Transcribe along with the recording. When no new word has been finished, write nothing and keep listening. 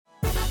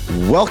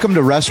Welcome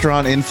to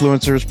Restaurant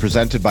Influencers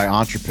presented by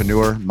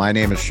Entrepreneur. My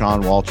name is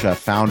Sean Walchef,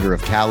 founder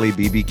of Cali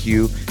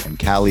BBQ and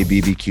Cali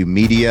BBQ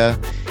Media.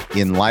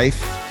 In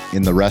life,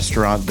 in the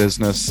restaurant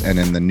business, and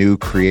in the new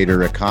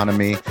creator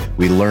economy,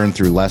 we learn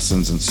through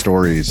lessons and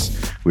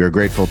stories. We are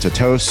grateful to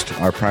Toast,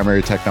 our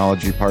primary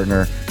technology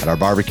partner at our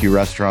barbecue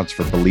restaurants,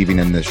 for believing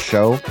in this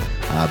show,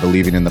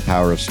 believing in the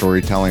power of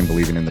storytelling,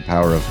 believing in the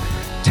power of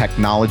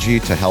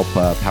technology to help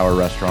power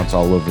restaurants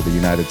all over the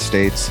United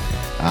States.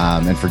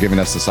 And for giving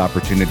us this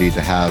opportunity to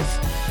have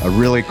a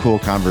really cool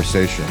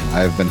conversation.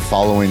 I have been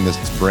following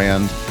this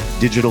brand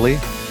digitally.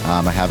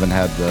 I haven't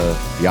had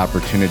the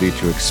opportunity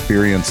to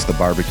experience the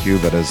barbecue,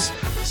 but as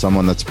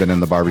someone that's been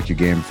in the barbecue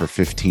game for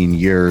 15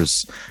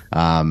 years,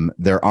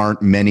 there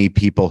aren't many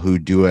people who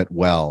do it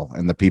well.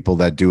 And the people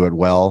that do it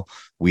well,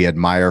 we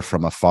admire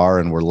from afar,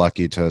 and we're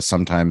lucky to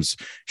sometimes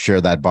share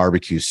that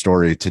barbecue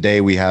story.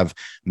 Today, we have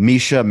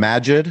Micha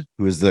Magid,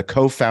 who is the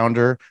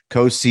co-founder,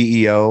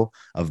 co-CEO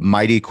of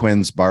Mighty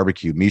Quinn's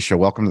Barbecue. Micha,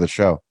 welcome to the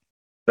show.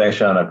 Thanks,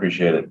 Sean. I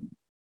appreciate it.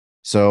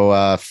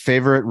 So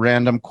favorite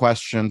random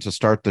question to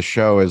start the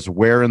show is,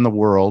 where in the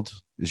world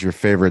is your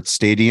favorite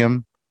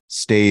stadium,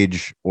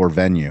 stage, or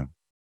venue?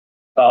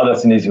 Oh,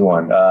 that's an easy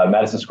one.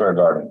 Madison Square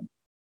Garden.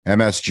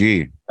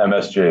 MSG.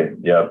 MSG,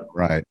 yep.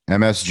 Right,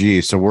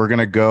 MSG. So we're going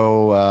to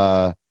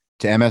go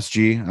to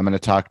MSG. I'm going to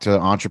talk to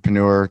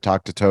Entrepreneur,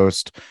 talk to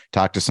Toast,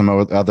 talk to some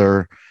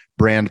other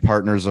brand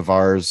partners of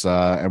ours,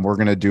 and we're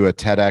going to do a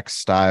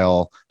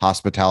TEDx-style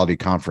hospitality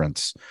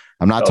conference.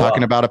 I'm not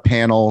talking about a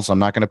panel, so I'm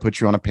not going to put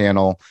you on a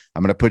panel.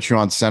 I'm going to put you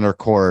on center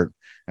court,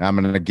 and I'm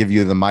going to give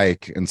you the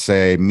mic and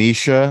say,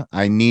 Micha,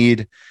 I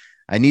need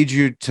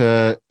you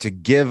to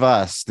give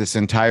us, this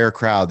entire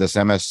crowd, this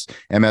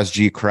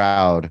MSG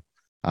crowd,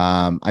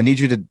 I need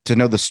you to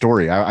know the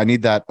story. I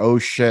need that oh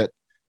shit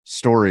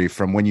story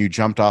from when you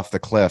jumped off the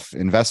cliff.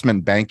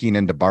 Investment banking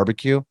into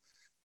barbecue.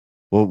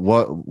 Well,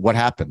 what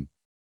happened?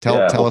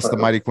 Tell us the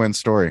Mighty Quinn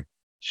story.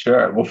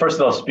 Sure. Well, first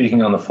of all,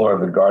 speaking on the floor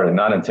of the garden,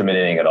 not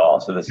intimidating at all.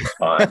 So this is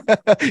fine.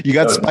 You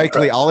got Spike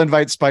Lee. I'll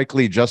invite Spike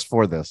Lee just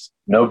for this.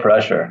 No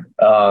pressure.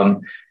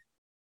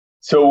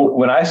 So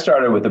when I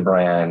started with the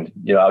brand,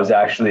 I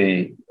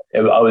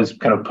was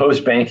kind of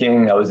post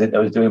banking. I was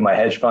doing my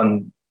hedge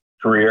fund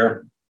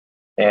career,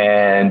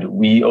 and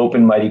we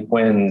opened Mighty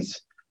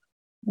Quinn's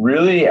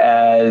really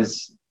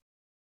as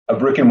a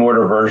brick and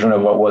mortar version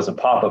of what was a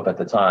pop-up at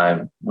the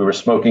time. We were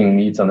smoking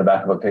meats on the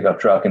back of a pickup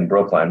truck in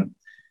Brooklyn.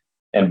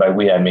 And by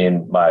we, I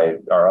mean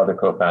our other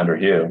co-founder,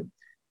 Hugh.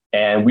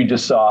 And we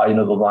just saw,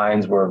 the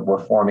lines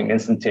were forming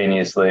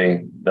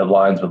instantaneously. The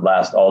lines would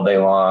last all day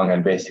long.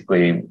 And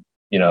basically,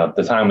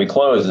 the time we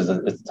closed is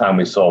the time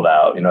we sold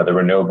out. There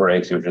were no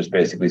breaks. It was just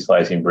basically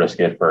slicing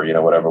brisket for,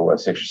 whatever it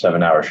was, 6 or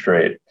 7 hours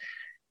straight.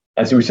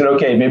 And so we said,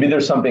 okay, maybe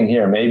there's something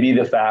here. Maybe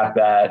the fact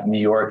that New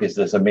York is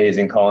this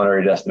amazing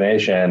culinary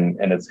destination,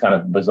 and it's kind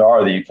of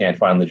bizarre that you can't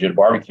find legit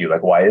barbecue.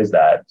 Like, why is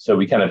that? So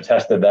we kind of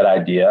tested that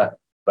idea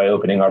by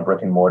opening our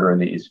brick and mortar in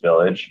the East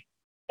Village.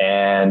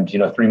 And,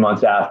 3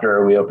 months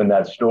after we opened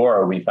that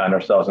store, we found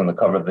ourselves on the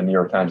cover of the New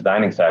York Times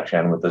dining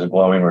section with this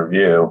glowing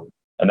review.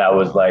 And that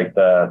was like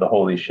the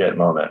holy shit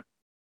moment.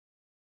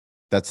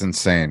 That's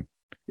insane.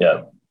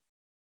 Yeah.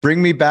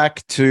 Bring me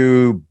back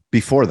to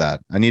before that.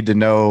 I need to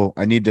know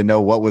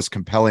what was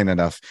compelling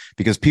enough,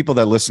 because people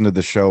that listen to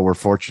the show, we're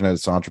fortunate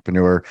as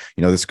Entrepreneur.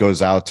 This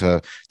goes out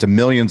to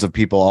millions of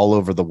people all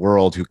over the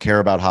world who care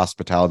about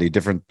hospitality,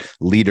 different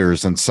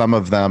leaders, and some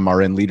of them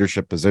are in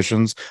leadership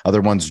positions. Other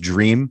ones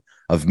dream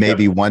of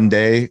maybe one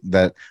day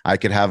that I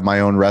could have my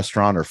own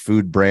restaurant or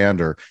food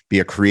brand or be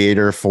a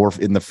creator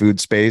in the food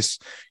space.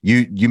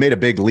 You made a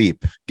big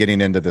leap getting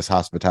into this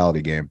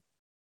hospitality game.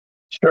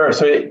 Sure.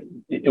 So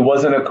it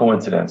wasn't a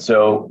coincidence.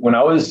 So when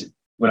I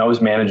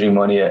was managing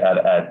money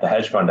at the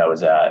hedge fund I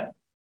was at,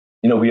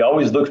 we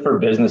always looked for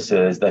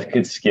businesses that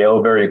could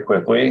scale very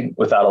quickly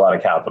without a lot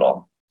of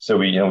capital. So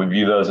we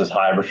view those as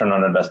high return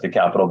on invested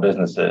capital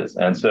businesses.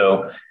 And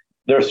so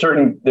there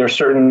are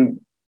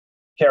certain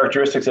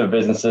characteristics of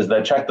businesses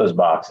that check those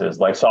boxes,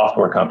 like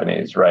software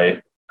companies,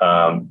 right?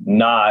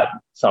 Not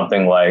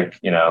something like,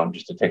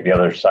 just to take the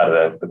other side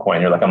of the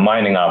coin here, like a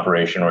mining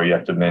operation where you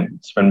have to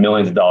spend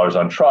millions of dollars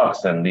on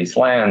trucks and lease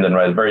land and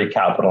a very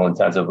capital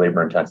intensive,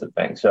 labor intensive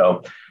thing.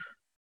 So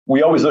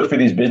we always look for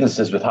these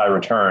businesses with high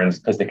returns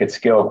because they could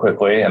scale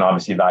quickly, and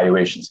obviously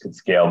valuations could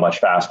scale much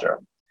faster.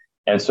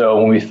 And so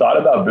when we thought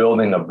about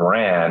building a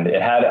brand,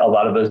 it had a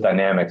lot of those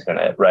dynamics in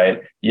it,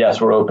 right? Yes,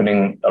 we're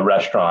opening a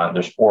restaurant.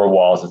 There's 4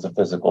 walls. It's a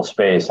physical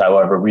space.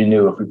 However, we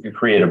knew if we could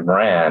create a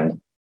brand,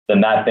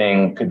 then that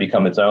thing could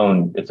become its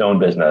own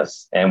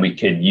business. And we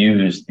could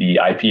use the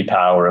IP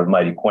power of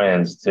Mighty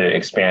Quinn's to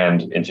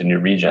expand into new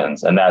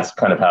regions. And that's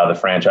kind of how the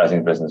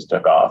franchising business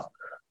took off.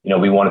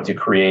 We wanted to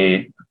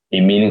create a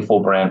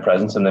meaningful brand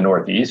presence in the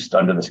Northeast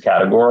under this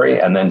category.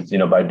 And then,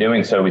 by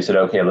doing so, we said,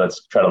 okay,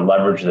 let's try to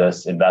leverage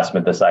this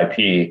investment, this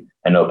IP,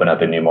 and open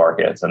up in new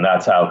markets. And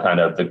that's how kind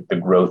of the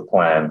growth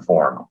plan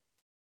formed.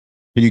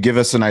 Can you give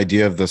us an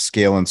idea of the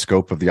scale and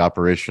scope of the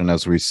operation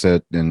as we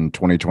sit in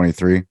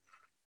 2023?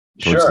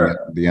 towards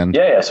Sure. the end?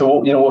 Yeah. So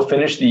we'll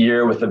finish the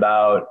year with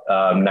about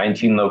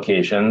 19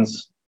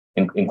 locations,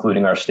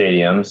 including our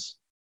stadiums.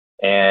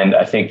 And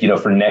I think,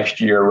 for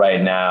next year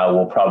right now,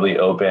 we'll probably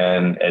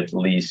open at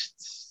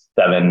least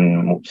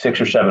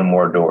 6 or 7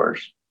 more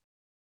doors.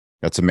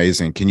 That's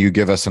amazing. Can you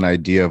give us an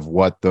idea of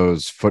what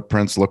those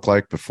footprints look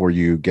like before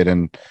you get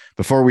in?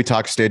 Before we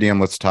talk stadium,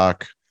 let's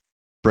talk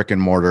brick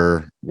and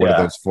mortar. What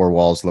do those 4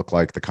 walls look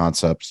like, the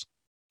concepts?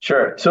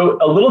 Sure. So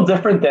a little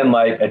different than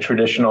like a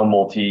traditional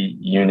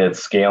multi-unit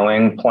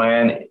scaling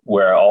plan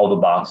where all the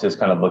boxes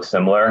kind of look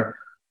similar.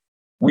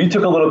 We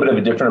took a little bit of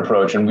a different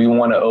approach, and we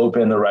want to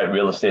open the right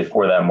real estate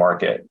for that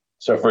market.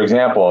 So for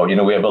example,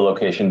 we have a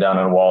location down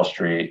on Wall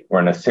Street. We're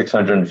in a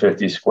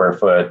 650 square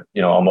foot,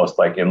 almost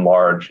like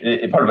enlarged,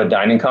 part of a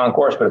dining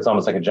concourse, but it's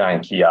almost like a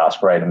giant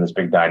kiosk, right, in this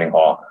big dining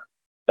hall.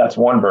 That's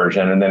one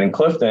version. And then in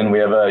Clifton, we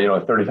have a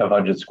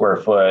 3,500 square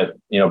foot,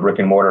 brick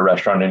and mortar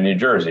restaurant in New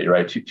Jersey,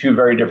 right? Two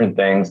very different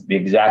things, the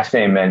exact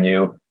same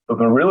menu, but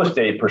from a real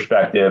estate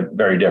perspective,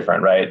 very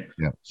different, right?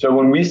 Yeah. So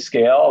when we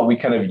scale, we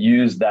kind of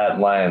use that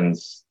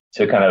lens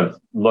to kind of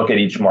look at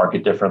each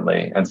market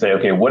differently and say,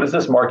 okay, what does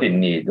this market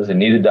need? Does it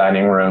need a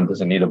dining room?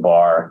 Does it need a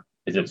bar?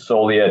 Is it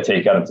solely a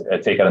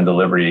takeout and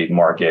delivery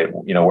market,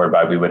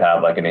 whereby we would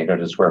have like an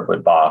 800 square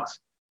foot box?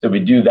 So we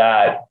do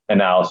that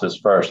analysis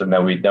first, and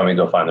then we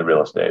go find the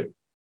real estate.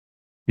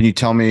 Can you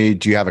tell me,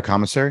 do you have a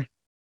commissary?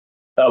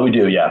 We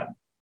do, yeah.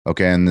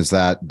 Okay, and is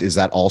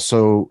that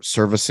also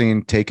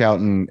servicing takeout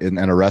in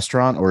a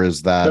restaurant, or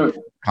is that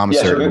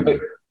commissary? Yeah, so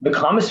the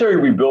commissary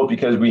we built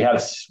because we had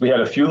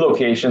a few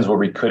locations where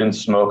we couldn't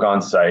smoke on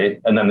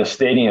site, and then the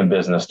stadium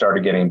business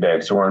started getting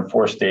big. So we're in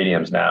 4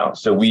 stadiums now.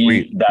 So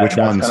Which ones?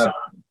 Kind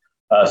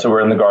of so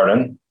we're in the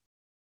Garden,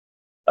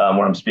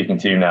 where I'm speaking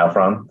to you now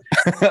from.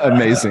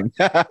 Amazing.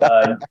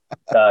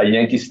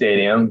 Yankee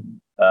Stadium.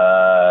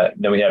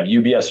 Then we have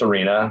UBS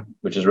Arena,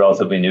 which is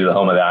relatively new, the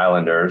home of the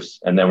Islanders,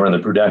 and then we're in the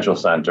Prudential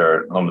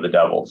Center, home of the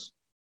Devils.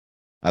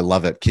 I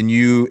love it. Can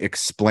you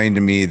explain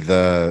to me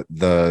the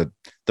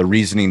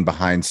reasoning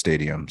behind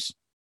stadiums?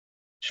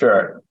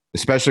 Sure.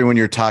 Especially when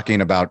you're talking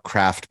about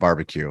craft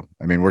barbecue.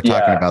 I mean, we're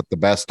talking about the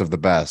best of the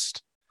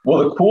best.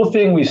 Well, the cool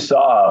thing we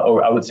saw,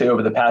 or I would say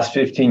over the past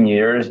 15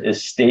 years,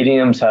 is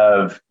stadiums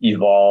have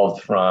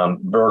evolved from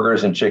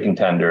burgers and chicken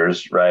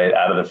tenders, right,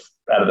 out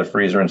of the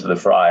freezer into the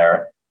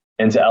fryer,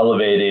 into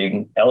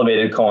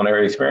elevated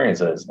culinary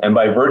experiences. And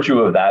by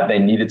virtue of that, they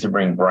needed to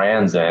bring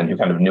brands in who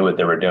kind of knew what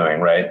they were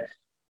doing, right?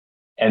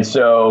 And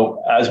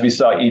so as we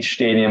saw each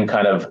stadium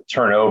kind of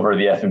turn over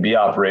the F&B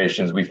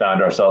operations, we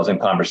found ourselves in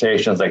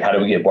conversations like, how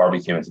do we get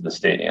barbecue into the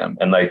stadium?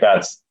 And like,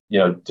 that's,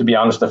 to be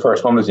honest, the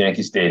first one was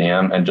Yankee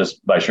Stadium. And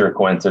just by sheer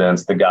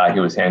coincidence, the guy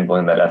who was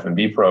handling that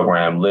F&B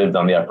program lived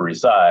on the Upper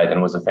East Side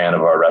and was a fan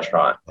of our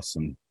restaurant.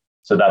 Awesome.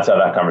 So that's how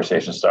that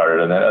conversation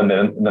started. And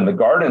then the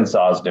Garden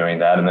saw us doing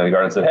that. And then the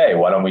Garden said, hey,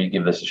 why don't we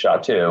give this a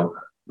shot too?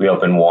 We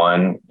opened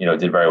one,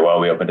 did very well.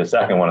 We opened a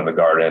second one in the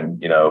Garden,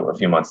 a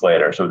few months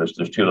later. So there's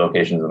 2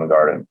 locations in the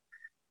Garden.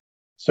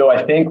 So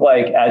I think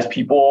like as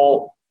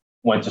people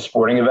went to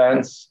sporting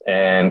events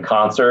and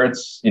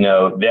concerts,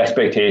 the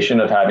expectation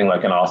of having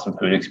like an awesome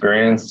food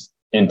experience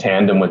in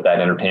tandem with that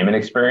entertainment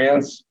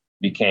experience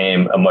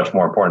became a much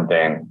more important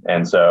thing.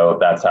 And so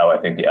that's how I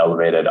think the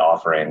elevated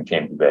offering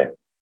came to be.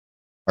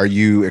 Are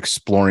you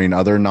exploring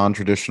other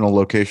non-traditional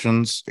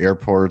locations,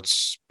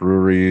 airports,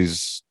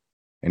 breweries,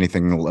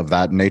 anything of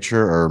that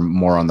nature, or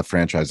more on the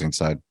franchising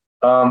side?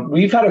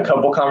 We've had a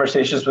couple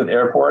conversations with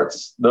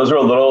airports. Those are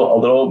a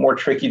little more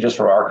tricky just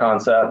for our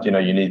concept. You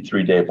need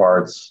 3 day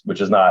parts,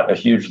 which is not a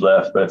huge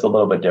lift, but it's a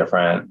little bit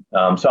different.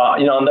 So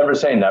I'll never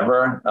say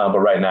never, but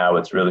right now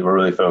we're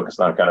really focused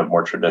on kind of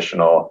more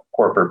traditional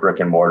corporate brick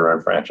and mortar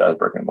and franchise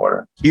brick and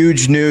mortar.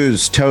 Huge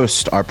news.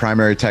 Toast, our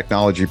primary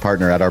technology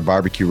partner at our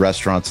barbecue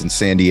restaurants in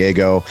San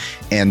Diego,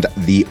 and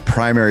the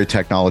primary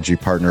technology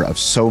partner of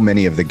so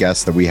many of the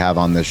guests that we have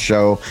on this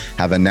show,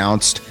 have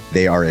announced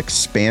they are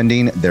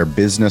expanding their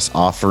business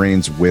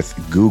offerings with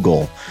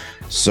Google.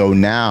 So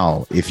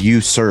now, if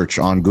you search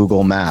on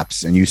Google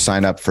Maps and you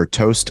sign up for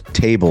Toast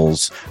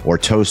Tables or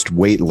Toast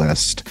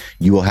Waitlist,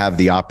 you will have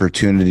the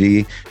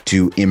opportunity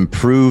to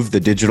improve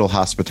the digital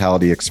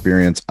hospitality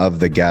experience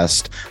of the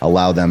guest,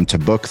 allow them to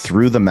book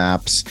through the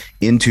maps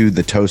into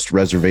the Toast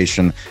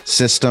reservation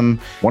system.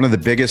 One of the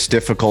biggest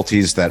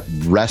difficulties that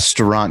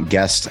restaurant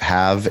guests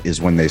have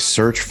is when they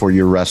search for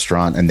your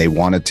restaurant and they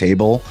want a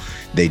table,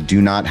 they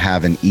do not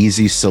have an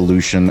easy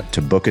solution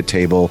to book a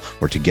table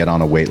or to get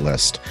on a wait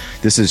list.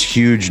 This is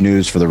huge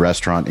news for the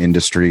restaurant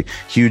industry,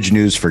 huge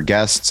news for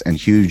guests, and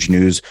huge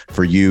news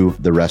for you,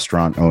 the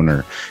restaurant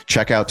owner.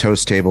 Check out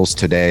Toast Tables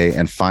today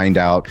and find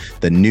out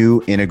the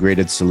new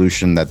integrated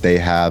solution that they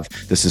have.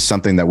 This is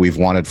something that we've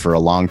wanted for a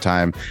long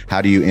time. How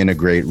do you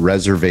integrate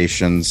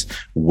reservations,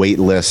 wait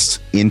lists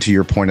into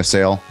your point of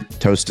sale?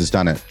 Toast has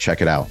done it.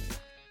 Check it out.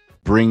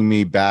 Bring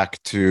me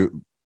back to...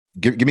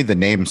 Give me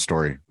the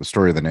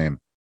story of the name.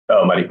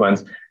 Oh, Mighty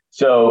Quinn's.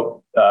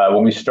 So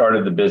when we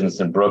started the business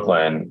in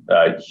Brooklyn,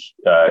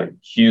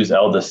 Hugh's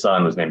eldest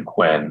son was named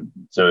Quinn.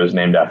 So it was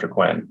named after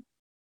Quinn.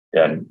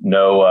 Yeah,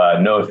 no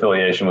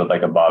affiliation with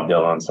like a Bob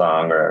Dylan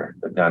song or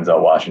the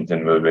Denzel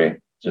Washington movie.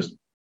 Just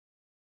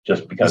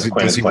because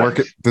Quinn is Quinn.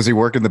 Does he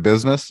work in the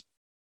business?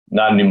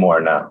 Not anymore.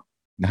 No.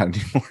 Not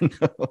anymore.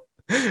 No.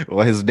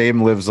 Well, his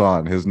name lives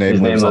on. His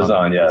name lives on.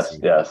 on. Yes.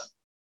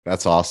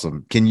 That's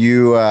awesome. Can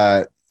you?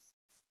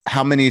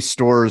 How many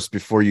stores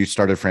before you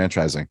started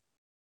franchising?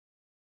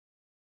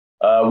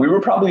 We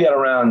were probably at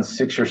around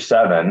 6 or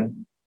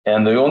 7.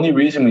 And the only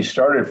reason we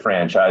started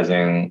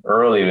franchising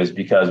early was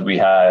because we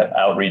had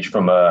outreach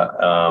from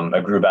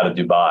a group out of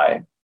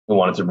Dubai who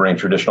wanted to bring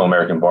traditional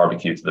American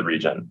barbecue to the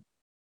region.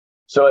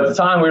 So at the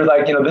time we were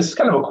like, this is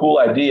kind of a cool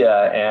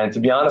idea. And to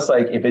be honest,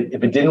 like if it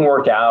didn't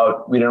work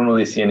out, we didn't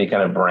really see any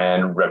kind of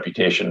brand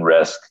reputation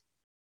risk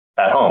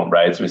at home,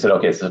 right? So we said,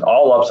 okay, this is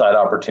all upside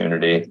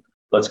opportunity.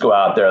 Let's go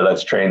out there.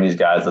 Let's train these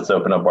guys. Let's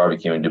open up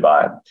barbecue in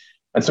Dubai.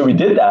 And so we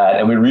did that,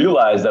 and we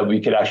realized that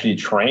we could actually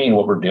train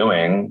what we're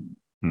doing,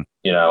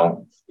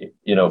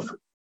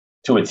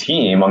 to a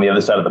team on the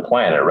other side of the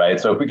planet, right?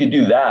 So if we could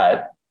do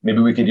that, maybe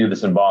we could do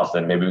this in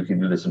Boston. Maybe we could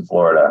do this in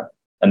Florida.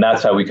 And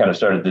that's how we kind of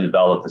started to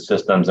develop the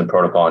systems and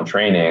protocol and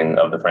training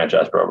of the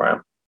franchise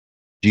program.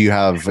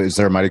 Is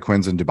there Mighty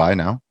Quinn's in Dubai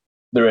now?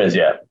 There is,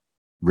 yeah.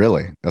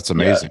 Really? That's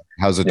amazing.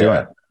 Yeah. How's it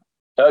doing?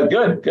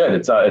 Good.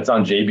 It's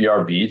on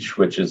JBR Beach,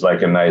 which is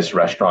like a nice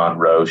restaurant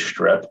row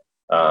strip.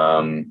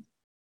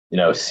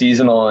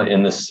 Seasonal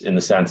in the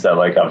sense that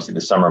like obviously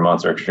the summer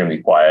months are extremely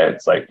quiet.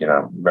 It's like,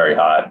 very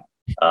hot.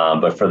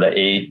 But for the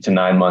 8 to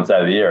 9 months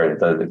out of the year,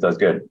 it does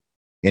good.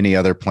 Any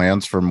other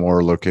plans for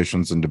more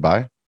locations in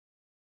Dubai?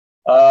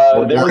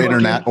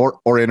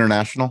 Or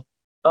international?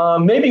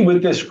 Maybe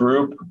with this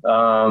group,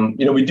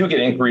 we do get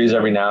inquiries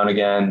every now and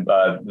again.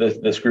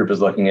 This group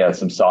is looking at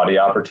some Saudi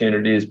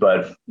opportunities,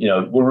 but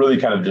we're really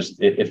kind of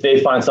just if they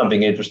find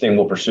something interesting,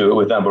 we'll pursue it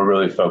with them. But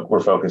really,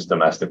 we're focused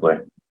domestically.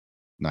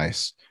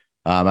 Nice.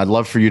 I'd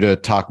love for you to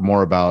talk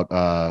more about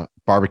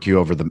barbecue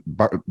over the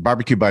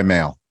barbecue by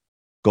mail,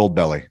 Gold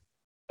Belly.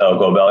 Oh,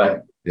 Gold Belly.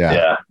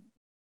 Yeah.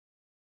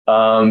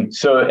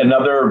 So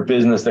another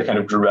business that kind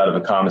of grew out of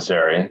a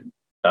commissary.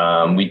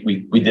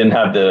 We didn't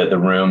have the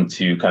room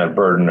to kind of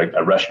burden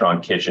a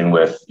restaurant kitchen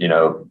with,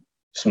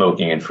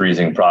 smoking and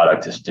freezing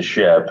product to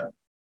ship.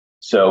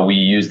 So we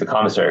used the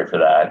commissary for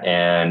that.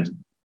 And,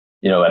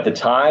 at the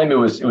time it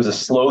was a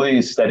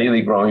slowly,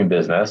 steadily growing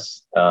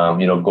business.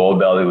 Gold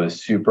Belly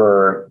was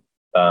super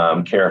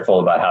careful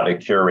about how they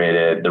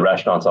curated the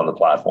restaurants on the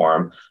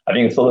platform. I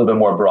think it's a little bit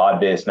more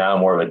broad-based now,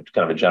 more of a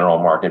kind of a general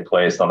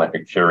marketplace on like a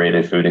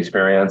curated food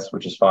experience,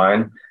 which is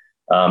fine.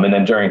 And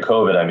then during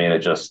COVID, I mean, it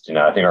just,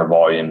 I think our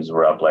volumes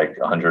were up like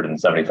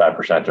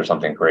 175% or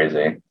something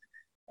crazy.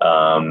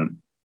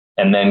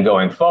 And then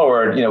going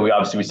forward,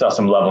 we saw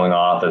some leveling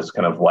off as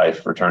kind of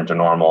life returned to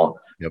normal.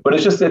 Yep. But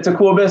it's a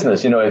cool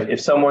business. If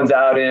someone's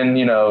out in,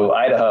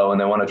 Idaho and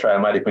they want to try a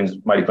Mighty Quinn's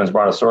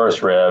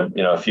Brontosaurus rib,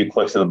 a few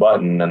clicks of the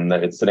button and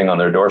it's sitting on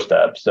their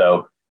doorstep.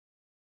 So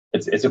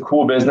it's a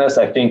cool business.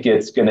 I think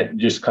it's going to,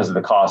 just because of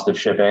the cost of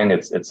shipping,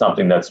 it's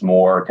something that's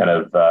more kind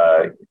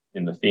of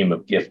in the theme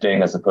of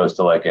gifting as opposed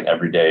to like an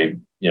everyday,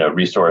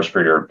 resource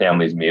for your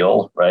family's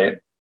meal, right?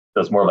 So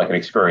it's more like an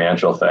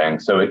experiential thing.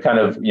 So it kind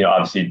of,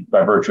 obviously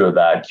by virtue of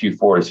that,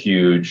 Q4 is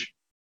huge,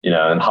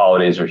 and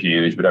holidays are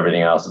huge, but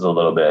everything else is a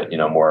little bit,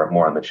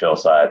 more on the chill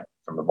side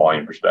from a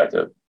volume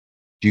perspective.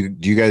 Do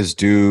you guys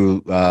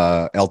do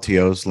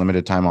LTOs,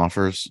 limited time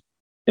offers?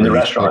 In the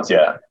restaurants,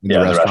 yeah. In the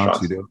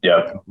restaurants you do?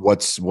 Yeah.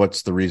 What's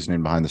the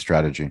reasoning behind the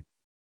strategy?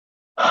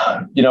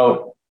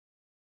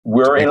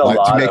 We're in a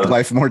lot to make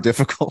life more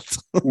difficult.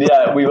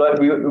 Yeah, we want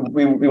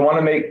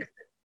to make,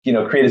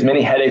 create as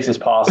many headaches as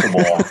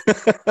possible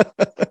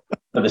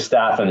for the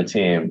staff and the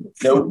team.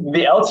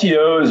 The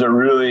LTOs are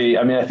really,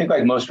 I think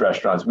like most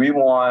restaurants, we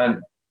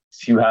want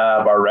to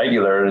have our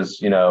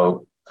regulars,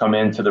 come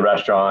into the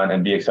restaurant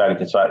and be excited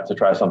to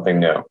try something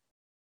new.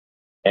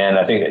 And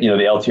I think, the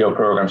LTO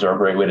programs are a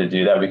great way to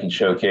do that. We can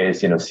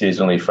showcase,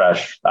 seasonally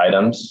fresh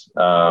items.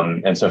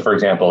 And so, for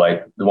example,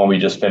 like the one we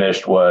just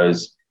finished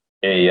was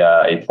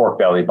a pork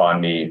belly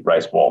banh mi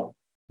rice bowl,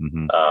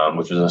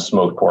 which was a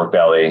smoked pork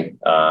belly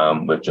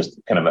with just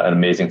kind of an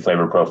amazing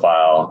flavor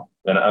profile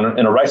in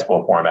a rice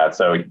bowl format.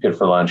 So good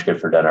for lunch, good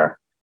for dinner.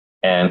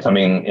 And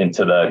coming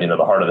into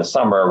the heart of the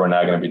summer, we're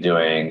now going to be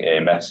doing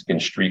a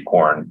Mexican street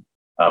corn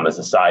as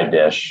a side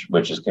dish,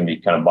 which can be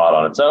kind of bought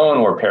on its own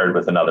or paired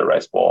with another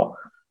rice bowl.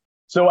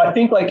 So I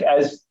think like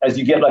as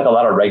you get like a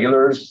lot of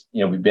regulars,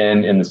 we've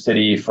been in the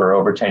city for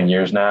over 10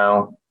 years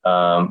now.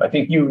 I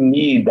think you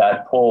need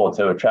that pull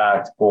to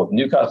attract both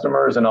new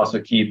customers and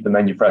also keep the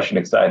menu fresh and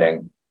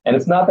exciting. And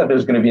it's not that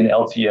there's going to be an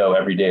LTO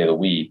every day of the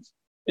week.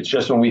 It's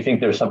just when we think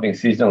there's something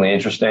seasonally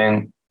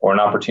interesting or an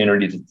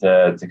opportunity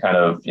to kind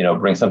of,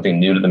 bring something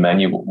new to the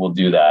menu, we'll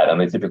do that. And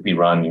they typically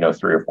run,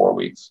 3 or 4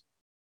 weeks.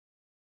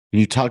 Can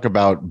you talk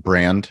about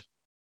brand?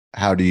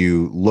 How do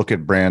you look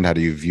at brand? How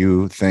do you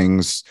view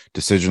things,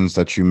 decisions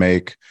that you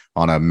make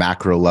on a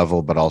macro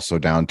level, but also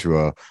down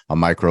to a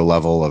micro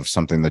level of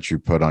something that you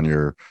put on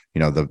your,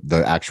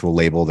 the actual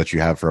label that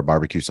you have for a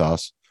barbecue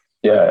sauce?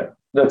 Yeah,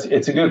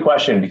 it's a good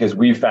question because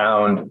we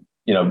found,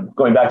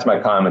 going back to my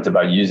comment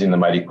about using the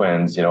Mighty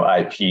Quinn's,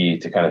 IP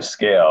to kind of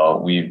scale,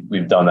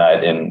 we've done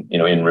that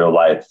in real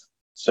life.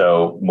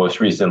 So most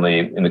recently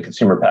in the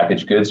consumer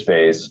packaged goods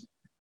space,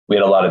 we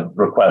had a lot of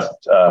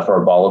requests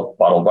for a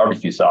bottled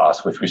barbecue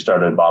sauce, which we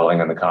started bottling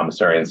in the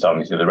commissary and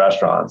selling to the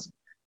restaurants.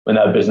 When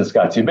that business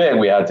got too big,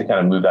 we had to kind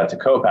of move that to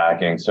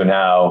co-packing. So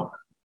now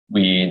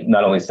we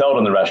not only sell it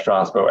in the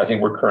restaurants, but I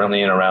think we're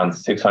currently in around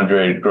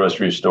 600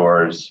 grocery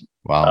stores.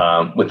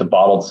 Wow. With the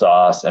bottled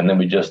sauce. And then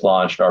we just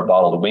launched our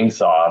bottled wing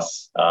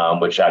sauce,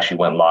 which actually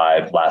went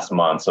live last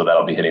month. So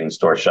that'll be hitting the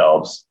store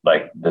shelves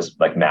like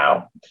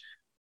now.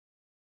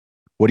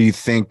 What do you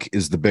think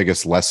is the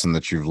biggest lesson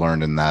that you've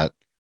learned in that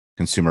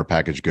consumer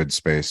packaged goods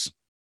space?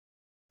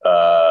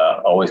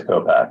 Always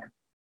co-pack.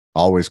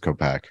 Always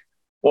co-pack.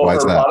 Well, Why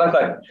is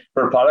that?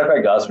 For a product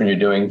like us, when you're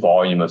doing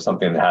volume of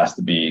something that has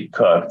to be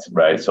cooked,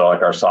 right? So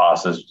like our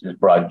sauce is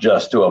brought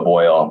just to a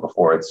boil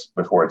before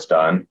it's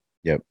done.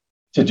 Yep.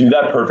 To do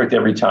that perfect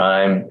every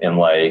time in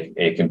like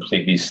a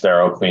completely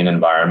sterile, clean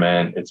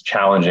environment, it's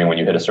challenging when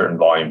you hit a certain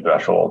volume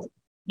threshold.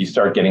 You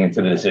start getting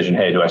into the decision,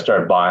 hey, do I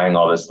start buying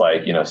all this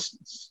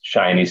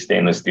shiny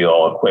stainless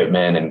steel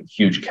equipment and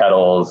huge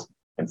kettles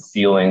and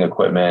sealing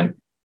equipment?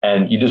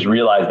 And you just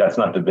realize that's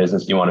not the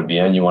business you want to be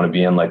in. You want to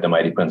be in like the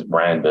Mighty Quinn's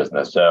brand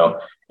business. So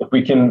if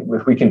we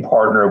can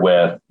partner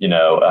with,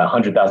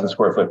 100,000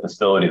 square foot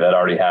facility that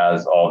already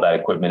has all that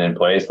equipment in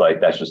place, like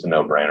that's just a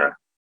no-brainer.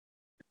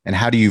 And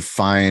how do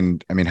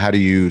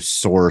you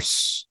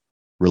source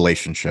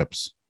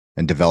relationships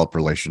and develop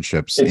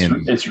relationships?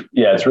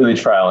 It's really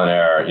trial and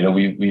error.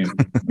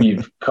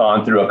 We've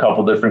gone through a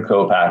couple different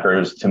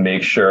co-packers to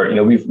make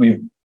sure,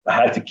 we've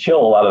had to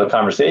kill a lot of the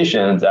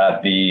conversations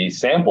at the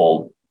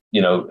sample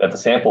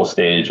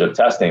stage of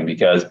testing,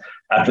 because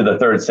after the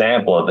third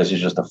sample, if this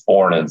is just a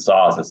foreign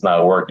sauce, it's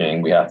not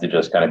working. We have to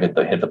just kind of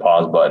hit the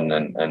pause button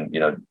and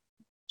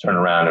turn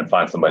around and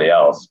find somebody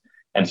else.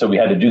 And so we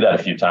had to do that a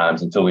few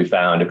times until we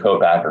found a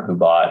co-packer who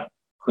bought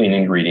clean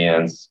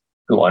ingredients,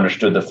 who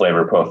understood the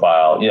flavor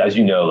profile. As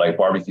you know, like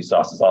barbecue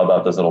sauce is all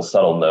about those little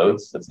subtle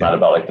notes. It's not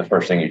about like the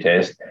first thing you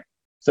taste.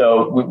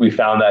 So we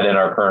found that in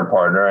our current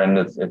partner, and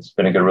it's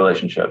been a good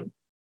relationship.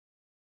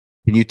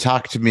 Can you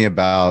talk to me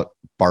about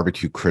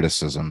barbecue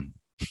criticism?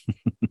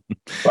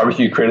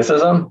 Barbecue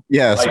criticism?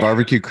 Yes,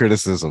 barbecue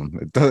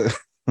criticism.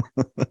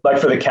 Like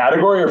for the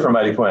category or for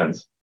Mighty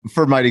Quinn's?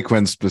 For Mighty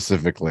Quinn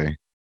specifically.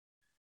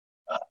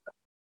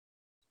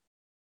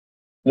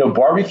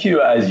 Barbecue,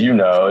 as you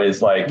know,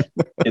 is like,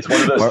 it's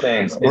one of those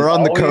things. We're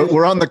on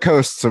the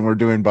coasts and we're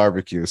doing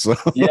barbecue. So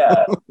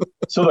yeah.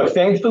 So look,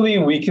 thankfully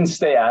we can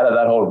stay out of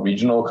that whole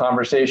regional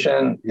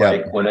conversation. Yeah.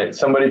 Like when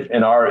somebody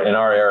in our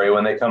area,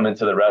 when they come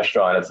into the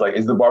restaurant, it's like,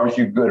 is the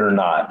barbecue good or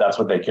not? That's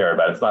what they care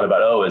about. It's not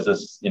about, is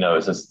this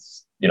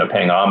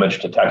paying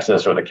homage to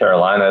Texas or the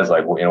Carolinas?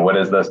 Like, what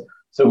is this?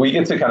 So we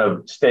get to kind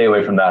of stay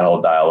away from that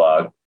whole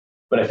dialogue.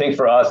 But I think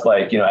for us,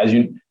 like, as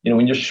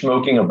when you're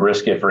smoking a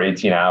brisket for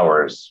 18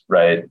 hours,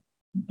 right,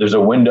 there's a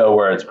window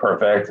where it's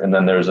perfect. And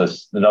then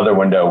there's another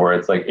window where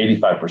it's like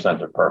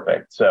 85% of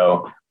perfect.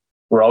 So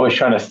we're always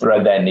trying to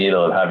thread that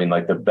needle of having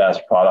like the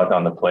best product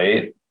on the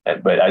plate.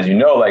 But as you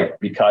know, like,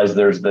 because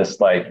there's this,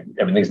 like,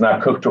 everything's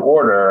not cooked to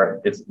order,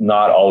 it's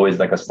not always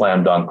like a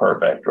slam dunk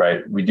perfect,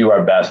 right? We do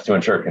our best to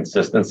ensure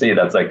consistency.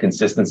 That's like,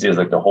 consistency is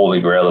like the holy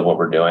grail of what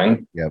we're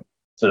doing. Yep.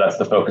 So that's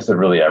the focus of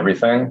really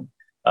everything.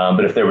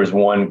 But if there was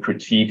one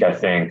critique, I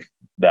think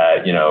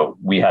that,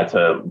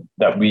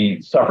 that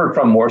we suffered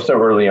from more so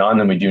early on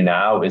than we do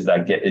now is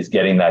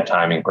getting that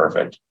timing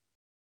perfect.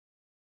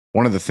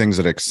 One of the things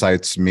that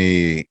excites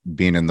me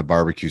being in the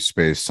barbecue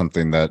space,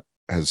 something that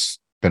has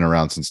been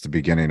around since the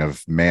beginning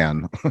of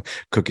man,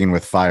 cooking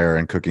with fire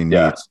and cooking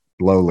meat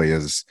slowly,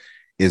 is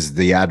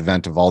the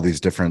advent of all these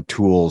different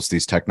tools,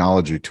 these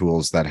technology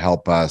tools that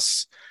help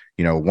us,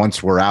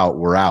 once we're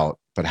out.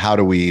 But how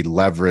do we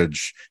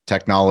leverage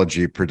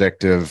technology,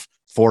 predictive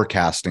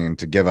forecasting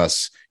to give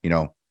us,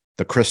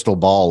 the crystal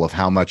ball of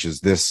how much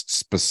is this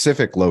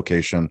specific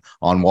location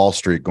on Wall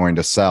Street going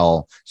to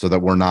sell, so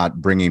that we're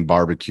not bringing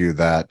barbecue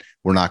that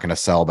we're not going to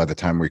sell by the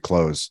time we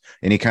close?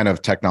 Any kind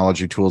of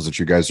technology tools that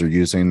you guys are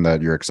using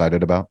that you're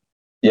excited about?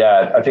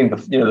 Yeah, I think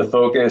the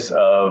focus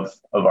of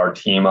our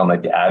team on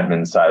like the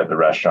admin side of the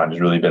restaurant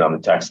has really been on the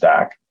tech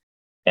stack.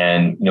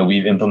 And,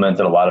 we've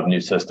implemented a lot of new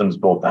systems,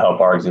 both to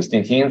help our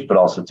existing teams, but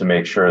also to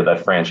make sure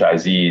that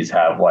franchisees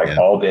have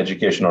all the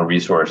educational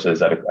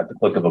resources at the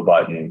click of a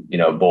button,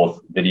 both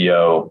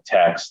video,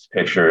 text,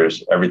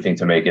 pictures, everything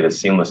to make it as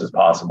seamless as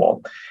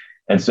possible.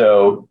 And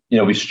so,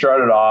 we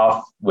started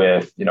off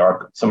with,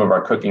 some of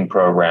our cooking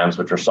programs,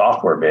 which are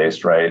software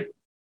based, right?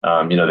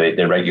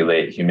 They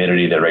regulate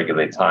humidity, they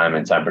regulate time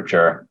and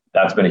temperature.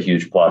 That's been a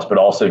huge plus, but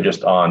also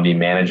just on the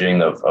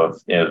managing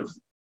of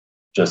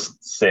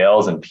just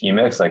sales and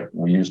PMix, like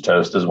we use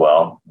Toast as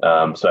well.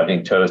 So I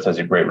think Toast has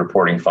a great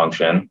reporting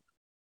function.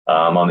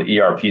 On the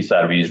ERP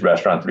side, we use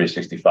Restaurant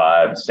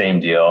 365, same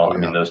deal. Yeah. I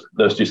mean,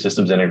 those two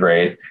systems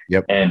integrate.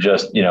 Yep. And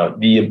just,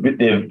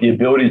 the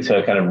ability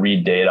to kind of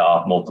read data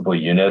off multiple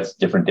units,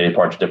 different day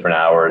parts, different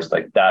hours,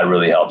 like that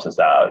really helps us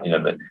out.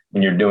 But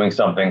when you're doing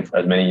something for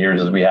as many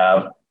years as we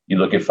have, you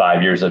look at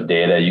 5 years of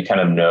data, you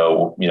kind of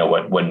know,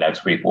 what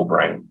next week will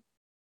bring.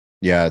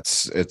 Yeah,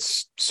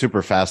 it's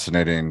super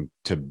fascinating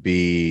to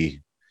be,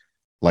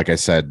 like I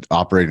said,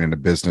 operating in a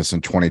business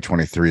in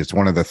 2023. It's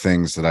one of the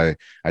things that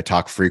I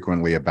talk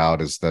frequently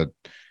about, is that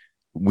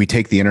we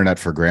take the internet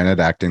for granted,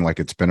 acting like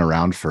it's been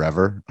around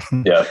forever.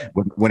 Yeah.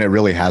 when it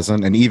really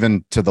hasn't. And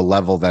even to the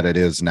level that it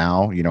is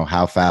now,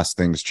 how fast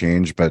things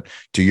change. But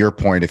to your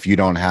point, if you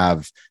don't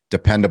have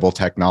dependable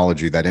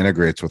technology that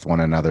integrates with one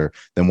another,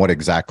 then what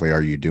exactly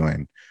are you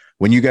doing?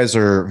 When you guys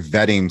are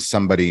vetting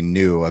somebody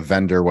new, a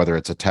vendor, whether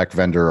it's a tech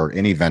vendor or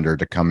any vendor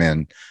to come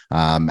in,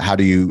 how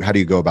do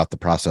you go about the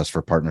process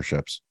for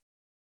partnerships?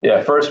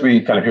 Yeah, first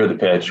we kind of hear the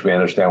pitch, we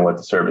understand what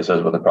the service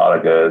is, what the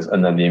product is,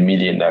 and then the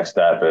immediate next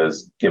step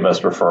is give us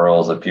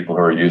referrals of people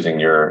who are using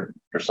your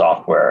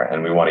software,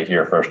 and we want to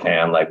hear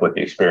firsthand like what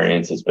the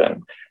experience has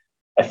been.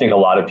 I think a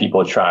lot of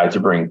people try to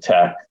bring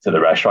tech to the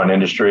restaurant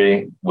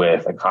industry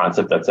with a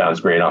concept that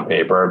sounds great on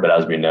paper, but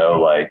as we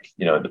know,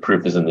 the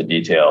proof is in the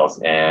details,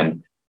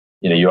 and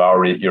you're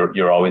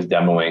always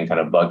demoing kind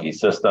of buggy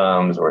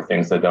systems or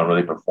things that don't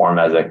really perform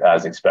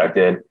as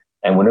expected.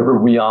 And whenever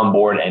we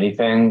onboard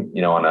anything,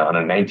 on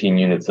a 19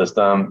 unit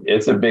system,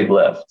 it's a big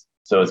lift.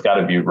 So it's got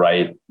to be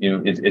right.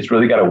 It's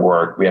really got to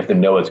work. We have to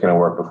know it's going to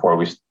work before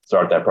we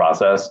start that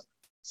process.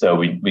 So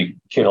we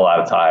kick a lot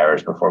of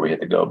tires before we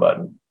hit the go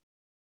button.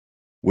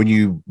 When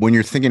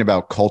you're thinking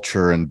about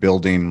culture and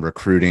building,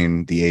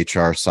 recruiting, the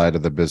HR side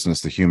of the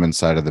business, the human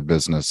side of the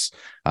business,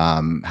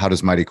 how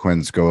does Mighty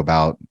Quinn's go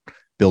about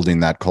building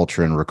that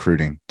culture and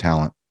recruiting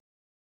talent?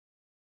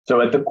 So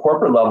at the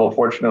corporate level,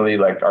 fortunately,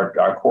 like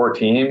our core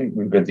team,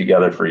 we've been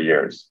together for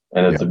years,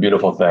 and it's a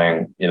beautiful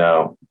thing.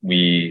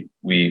 We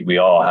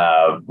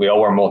all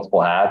wear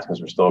multiple hats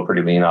because we're still a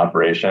pretty lean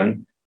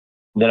operation.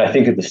 Then I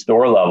think at the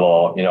store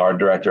level, our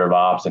director of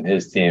ops and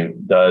his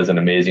team does an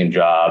amazing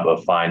job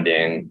of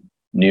finding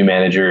new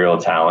managerial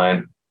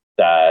talent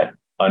that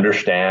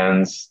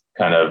understands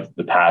kind of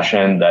the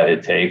passion that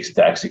it takes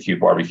to execute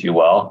barbecue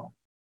well.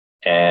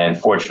 And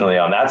fortunately,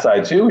 on that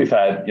side too, we've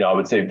had, I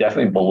would say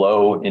definitely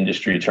below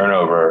industry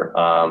turnover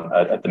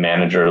at the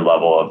manager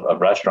level of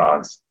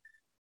restaurants.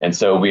 And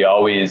so we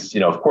always,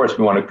 of course,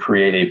 we want to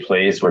create a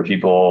place where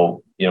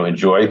people,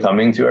 enjoy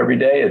coming to every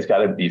day. It's got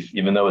to be,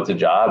 even though it's a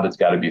job, it's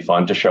got to be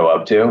fun to show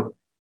up to.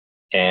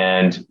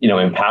 And,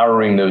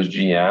 empowering those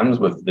GMs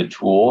with the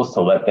tools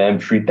to let them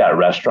treat that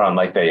restaurant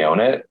like they own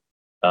it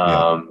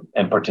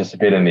and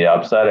participate in the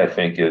upside, I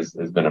think has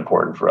been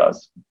important for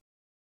us.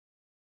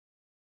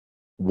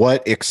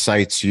 What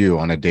excites you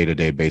on a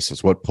day-to-day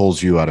basis? What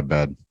pulls you out of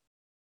bed?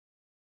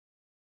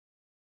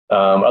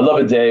 I love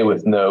a day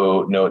with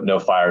no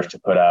fires to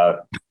put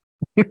out.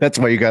 That's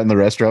why you got in the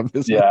restaurant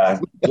business. Yeah,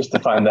 just to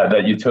find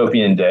that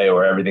utopian day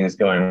where everything is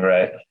going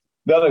right.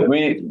 No,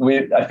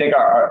 look, I think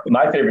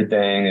my favorite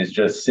thing is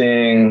just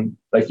seeing,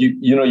 like,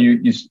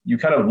 you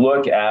kind of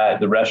look at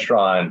the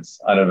restaurants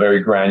on a very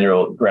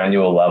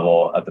granular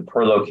level at the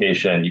per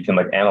location. You can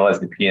like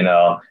analyze the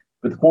P&L.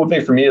 But the cool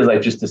thing for me is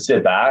like just to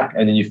sit back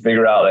and then you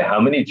figure out like how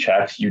many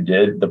checks you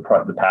did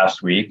the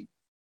past week,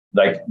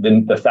 like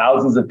the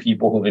thousands of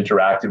people who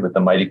interacted with the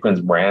Mighty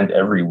Quinn's brand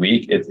every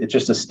week. It's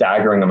just a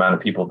staggering amount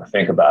of people to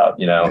think about.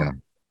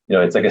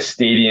 It's like a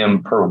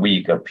stadium per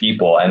week of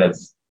people, and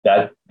it's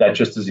that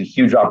just is a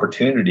huge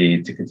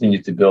opportunity to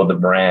continue to build the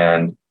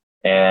brand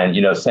and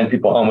send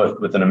people home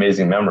with an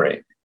amazing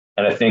memory.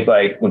 And I think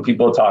like when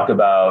people talk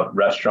about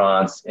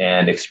restaurants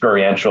and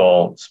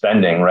experiential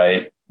spending,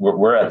 right?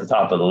 We're at the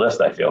top of the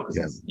list, I feel,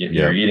 because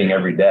you're eating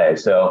every day.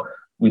 So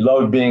we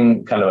love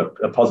being kind of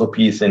a puzzle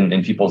piece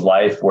in people's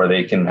life where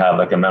they can have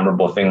like a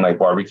memorable thing like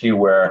barbecue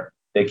where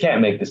they can't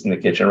make this in the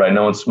kitchen, right?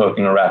 No one's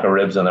smoking a rack of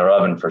ribs in their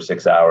oven for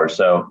 6 hours.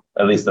 So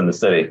at least in the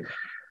city.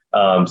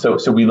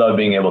 So we love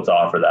being able to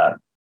offer that.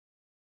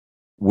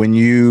 When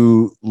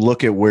you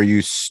look at where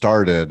you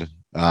started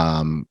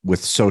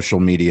with social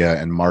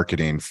media and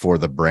marketing for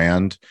the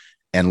brand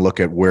and look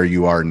at where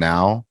you are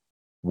now,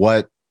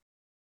 what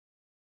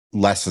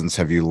lessons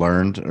have you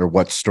learned, or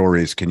what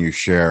stories can you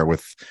share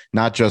with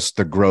not just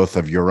the growth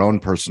of your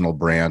own personal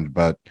brand,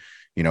 but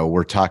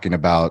we're talking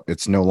about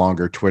it's no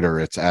longer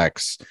Twitter, it's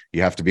X.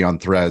 You have to be on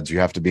Threads, you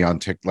have to be on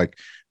TikTok. Like,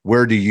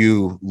 where do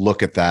you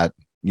look at that?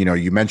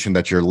 You mentioned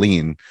that you're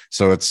lean,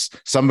 so it's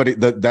somebody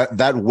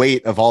that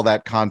weight of all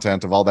that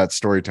content, of all that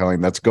storytelling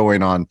that's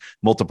going on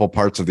multiple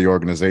parts of the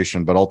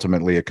organization, but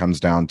ultimately it comes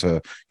down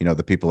to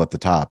the people at the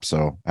top.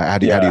 So how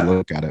do you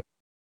look at it?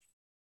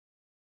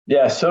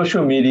 Yeah,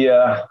 social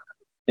media,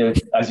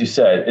 as you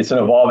said, it's an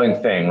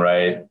evolving thing,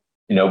 right?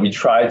 We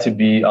try to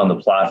be on the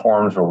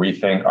platforms where we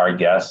think our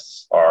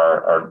guests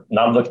are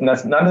not looking,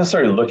 that's not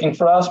necessarily looking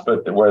for us,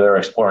 but where they're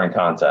exploring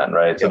content,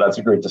 right? So that's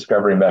a great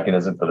discovery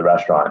mechanism for the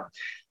restaurant.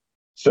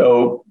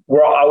 So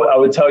I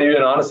would tell you,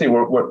 and honestly,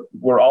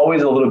 we're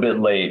always a little bit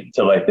late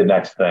to like the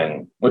next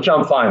thing, which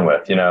I'm fine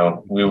with.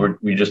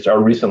 We just are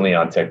recently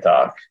on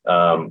TikTok.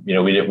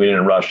 We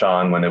didn't rush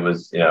on when it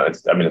was,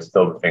 it's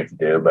still the thing to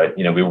do, but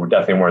we were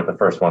definitely weren't the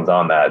first ones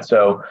on that.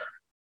 So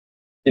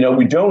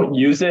we don't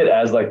use it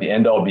as like the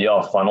end all be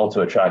all funnel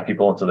to attract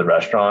people into the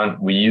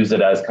restaurant. We use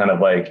it as kind of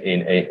like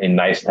a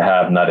nice to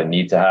have, not a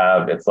need to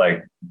have. It's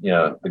like,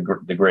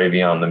 the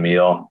gravy on the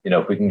meal.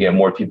 If we can get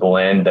more people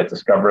in that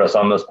discover us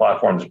on those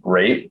platforms,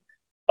 great.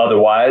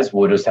 Otherwise,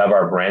 we'll just have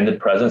our branded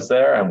presence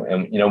there.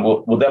 And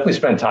we'll definitely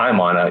spend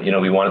time on it.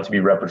 We want it to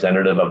be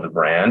representative of the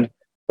brand,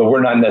 but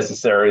we're not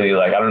necessarily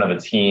like, I don't have a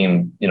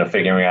team,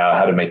 figuring out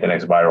how to make the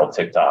next viral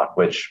TikTok,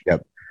 which,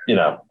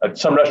 Yep.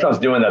 Some restaurants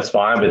doing that's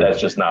fine, but that's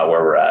just not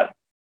where we're at.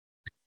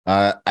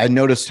 I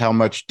noticed how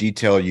much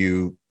detail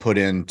you put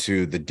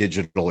into the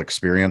digital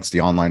experience,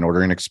 the online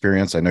ordering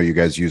experience. I know you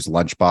guys use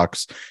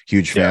Lunchbox.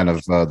 Huge fan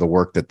of the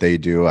work that they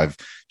do. I've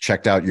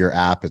checked out your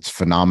app. It's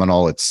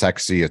phenomenal. It's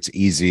sexy. It's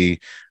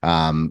easy.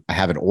 I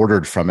haven't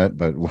ordered from it,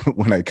 but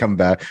when I come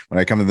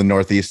to the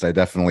Northeast, I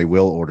definitely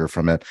will order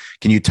from it.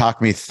 Can you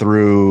talk me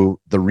through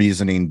the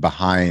reasoning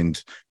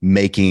behind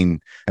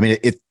making? I mean,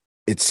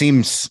 it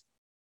seems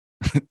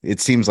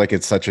like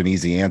it's such an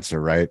easy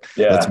answer, right?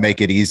 Yeah. Let's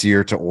make it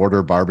easier to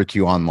order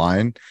barbecue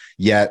online.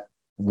 Yet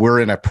we're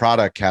in a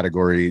product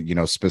category,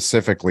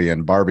 specifically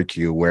in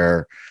barbecue,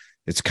 where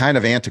it's kind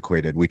of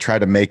antiquated. We try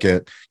to make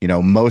it,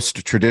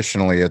 most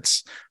traditionally,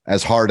 it's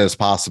as hard as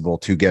possible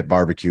to get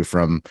barbecue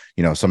from,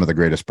 some of the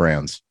greatest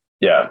brands.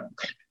 Yeah.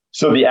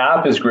 So the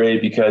app is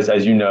great because,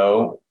 as you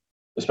know,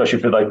 especially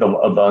for like the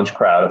lunch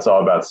crowd, it's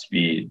all about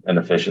speed and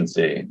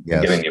efficiency, and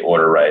getting the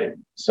order right.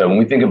 So when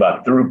we think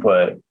about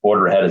throughput,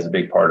 order ahead is a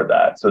big part of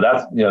that. So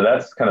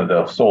that's kind of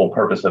the sole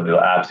purpose of the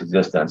app's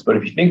existence. But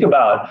if you think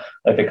about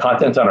like the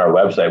content on our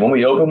website, when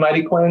we opened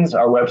Mighty Quinn's,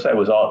 our website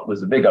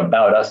was a big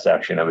about us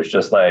section. It was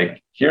just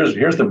like, here's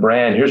the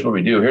brand, here's what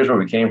we do, here's where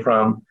we came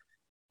from.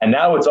 And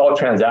now it's all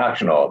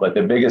transactional. Like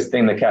the biggest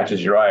thing that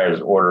catches your eye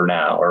is order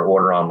now or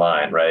order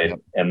online, right?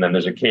 And then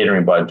there's a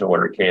catering button to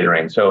order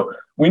catering. So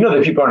we know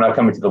that people are not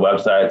coming to the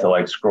website to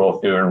like scroll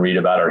through and read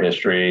about our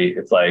history.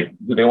 It's like,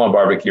 do they want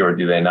barbecue or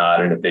do they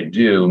not? And if they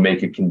do,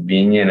 make it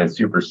convenient and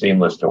super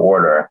seamless to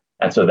order.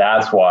 And so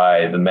that's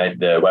why the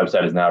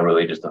website is now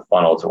really just a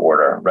funnel to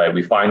order, right?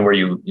 We find where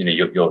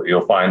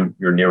you'll find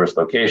your nearest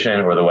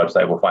location, or the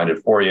website will find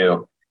it for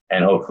you.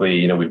 And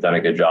hopefully, we've done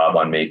a good job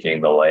on making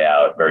the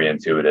layout very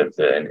intuitive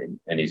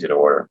and easy to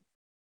order.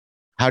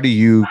 How do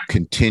you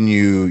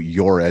continue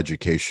your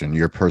education,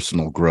 your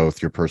personal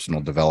growth, your personal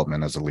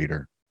development as a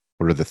leader?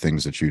 What are the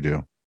things that you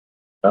do?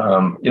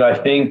 I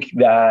think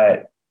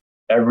that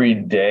every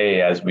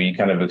day as we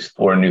kind of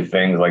explore new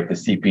things like the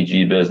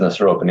CPG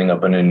business or opening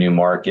up in a new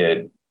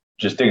market,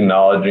 just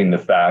acknowledging the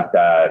fact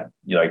that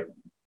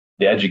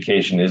the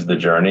education is the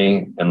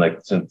journey, and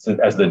since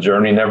as the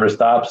journey never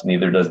stops,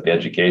 neither does the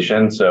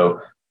education.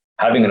 So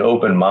having an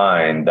open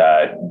mind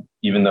that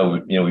even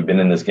though we've been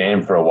in this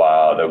game for a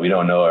while, that we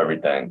don't know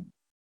everything.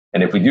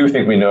 And if we do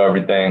think we know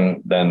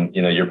everything, then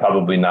you're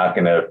probably not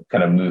going to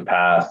kind of move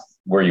past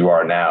where you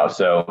are now.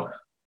 So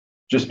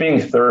just being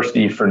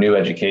thirsty for new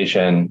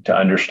education to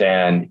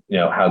understand,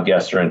 how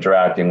guests are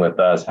interacting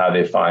with us, how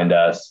they find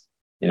us,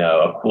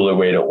 a cooler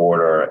way to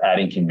order,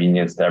 adding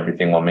convenience to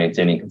everything while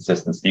maintaining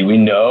consistency. We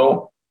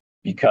know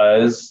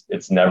because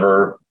it's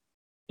never,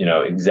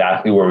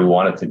 exactly where we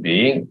want it to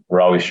be.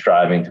 We're always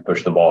striving to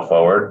push the ball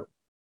forward.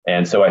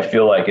 And so I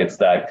feel like it's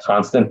that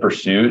constant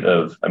pursuit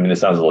of, this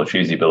sounds a little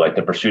cheesy, but like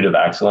the pursuit of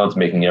excellence,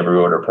 making every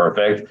order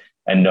perfect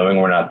and knowing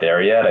we're not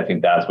there yet. I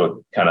think that's what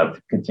kind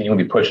of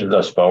continually pushes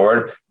us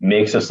forward,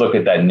 makes us look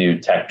at that new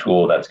tech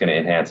tool that's going to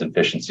enhance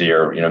efficiency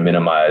or,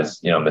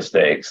 minimize,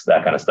 mistakes,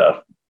 that kind of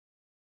stuff.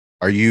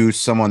 Are you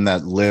someone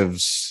that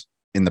lives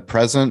in the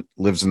present,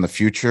 lives in the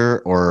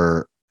future,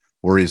 or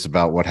worries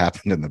about what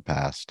happened in the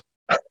past?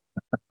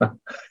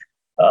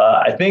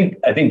 I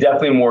think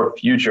definitely more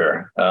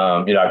future.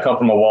 I come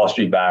from a Wall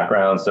Street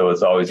background, so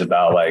it's always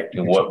about like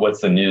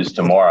what's the news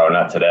tomorrow,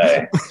 not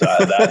today. So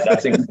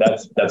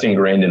that's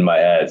ingrained in my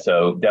head.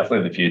 So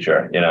definitely the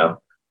future.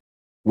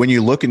 When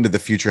you look into the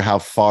future, how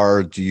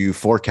far do you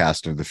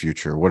forecast into the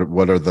future?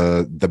 What are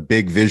the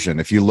big vision?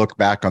 If you look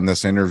back on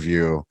this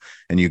interview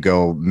and you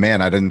go,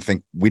 man, I didn't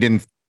think we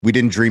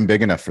didn't dream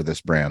big enough for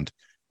this brand.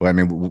 Well,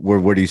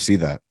 where do you see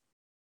that?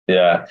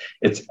 Yeah,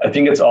 I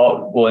think it's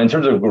all, well, in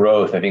terms of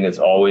growth, I think it's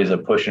always a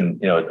push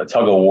and, a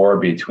tug of war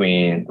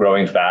between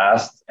growing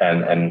fast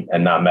and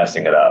not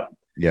messing it up.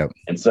 Yeah.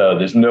 And so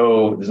there's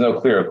no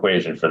clear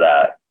equation for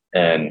that.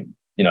 And,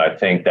 I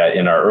think that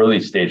in our early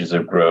stages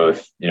of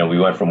growth, we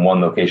went from 1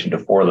 location to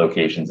 4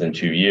 locations in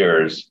 2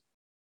 years.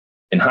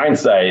 In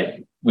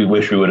hindsight, we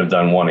wish we would have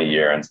done 1 a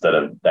year instead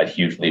of that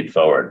huge leap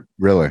forward.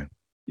 Really?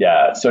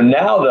 Yeah. So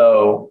now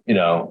though,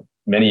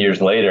 many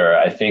years later,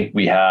 I think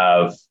we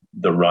have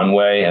the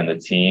runway and the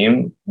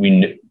team.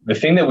 The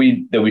thing that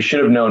we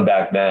should have known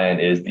back then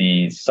is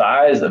the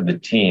size of the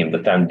team,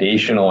 the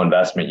foundational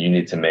investment you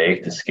need to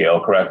make to scale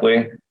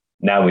correctly.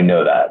 Now we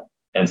know that.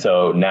 And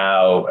so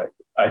now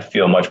I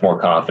feel much more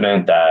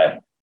confident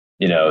that,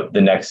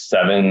 the next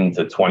 7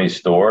 to 20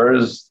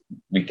 stores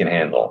we can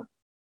handle.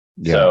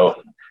 Yeah.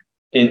 So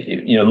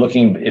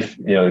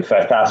if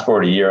I fast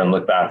forward a year and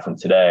look back from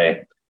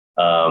today,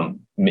 I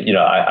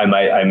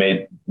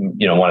may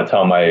want to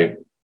tell my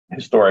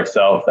historic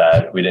self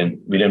that we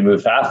didn't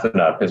move fast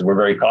enough because we're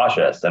very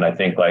cautious. And I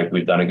think like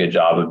we've done a good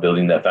job of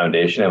building that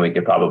foundation, and we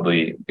could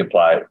probably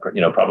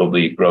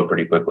grow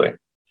pretty quickly.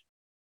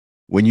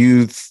 When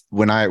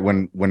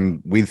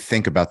we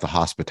think about the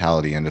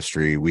hospitality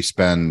industry, we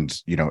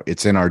spend,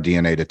 it's in our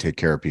DNA to take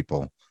care of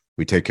people.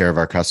 We take care of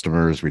our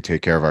customers, we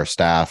take care of our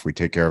staff, we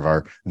take care of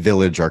our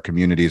village, our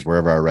communities,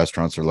 wherever our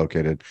restaurants are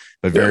located.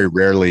 But very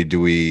rarely do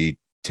we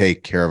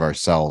take care of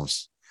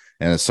ourselves.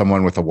 And as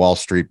someone with a Wall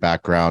Street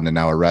background and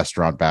now a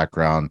restaurant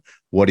background,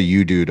 what do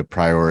you do to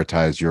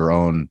prioritize your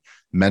own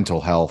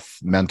mental health,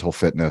 mental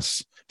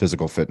fitness,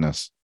 physical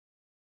fitness?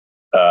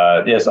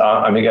 Yes,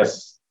 I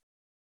guess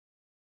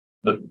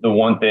the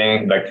one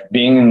thing, like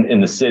being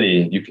in the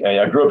city,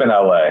 I grew up in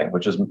LA,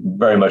 which is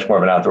very much more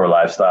of an outdoor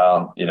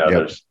lifestyle.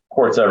 There's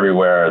courts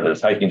everywhere,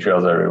 there's hiking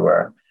trails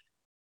everywhere.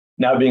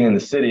 Now being in the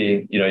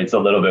city, you're a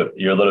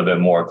little bit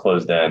more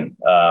closed in.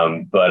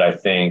 But I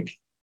think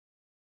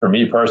for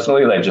me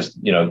personally, like just,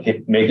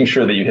 making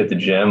sure that you hit the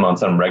gym on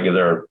some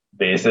regular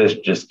basis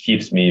just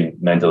keeps me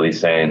mentally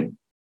sane.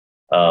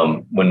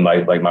 When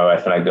my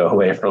wife and I go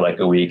away for like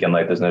a week and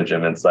like there's no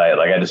gym in sight,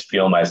 like I just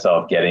feel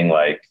myself getting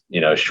like,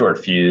 short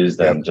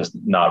fused and just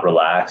not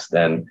relaxed.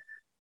 And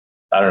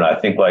I don't know, I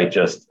think like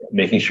just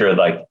making sure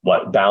like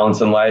what balance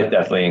in life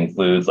definitely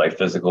includes like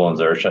physical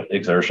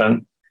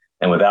exertion.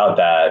 And without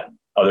that,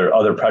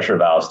 other pressure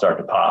valves start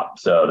to pop.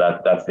 So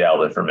that's the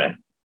outlet for me.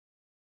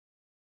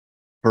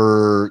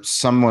 For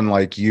someone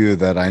like you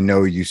that I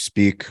know you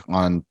speak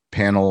on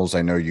panels,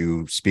 I know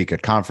you speak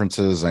at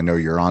conferences, I know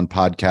you're on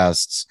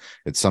podcasts.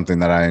 It's something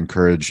that I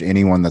encourage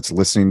anyone that's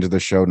listening to the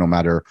show, no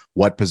matter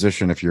what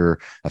position, if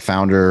you're a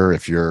founder,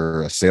 if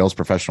you're a sales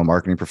professional,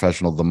 marketing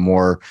professional, the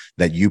more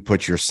that you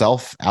put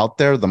yourself out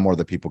there, the more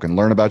that people can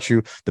learn about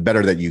you, the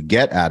better that you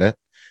get at it.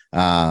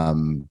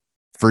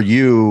 For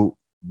you,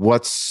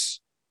 where's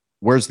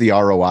the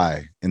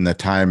ROI in the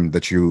time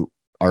that you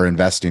are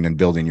investing in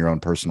building your own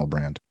personal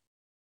brand?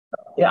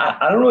 Yeah,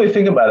 I don't really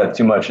think about it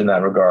too much in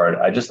that regard.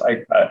 I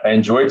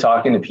enjoy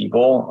talking to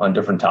people on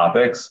different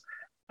topics.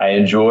 I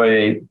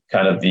enjoy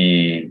kind of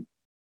the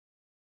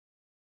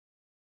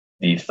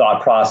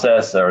thought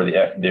process or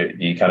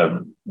the kind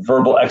of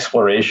verbal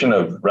exploration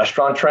of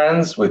restaurant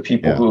trends with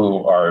people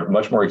who are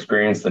much more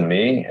experienced than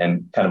me,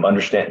 and kind of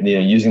understand,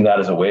 using that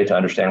as a way to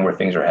understand where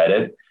things are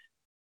headed.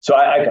 So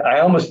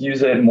I almost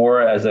use it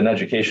more as an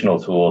educational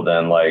tool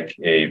than like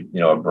a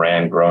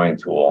brand growing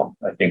tool.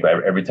 I think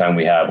every time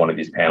we have one of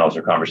these panels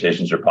or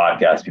conversations or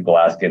podcasts, people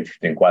ask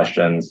interesting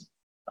questions,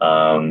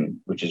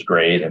 which is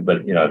great.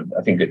 But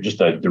I think that just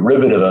a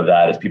derivative of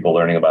that is people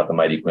learning about the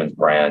Mighty Quinn's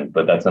brand.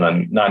 But that's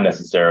not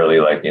necessarily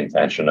like the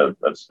intention of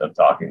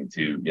talking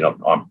to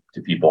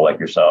to people like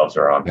yourselves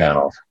or on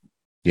panels.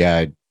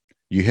 Yeah.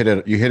 You hit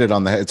it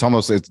on the head.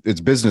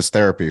 It's business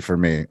therapy for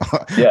me.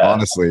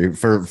 Honestly,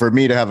 for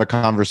me to have a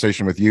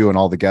conversation with you and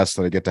all the guests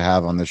that I get to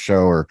have on this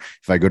show, or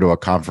if I go to a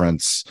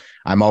conference,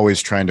 I'm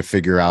always trying to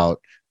figure out,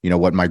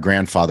 what my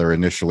grandfather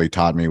initially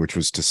taught me, which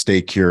was to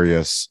stay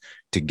curious,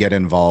 to get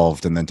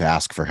involved, and then to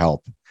ask for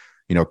help.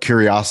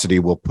 Curiosity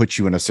will put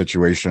you in a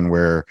situation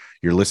where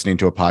you're listening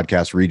to a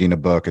podcast, reading a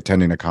book,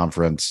 attending a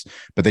conference,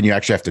 but then you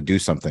actually have to do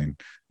something.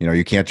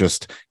 You can't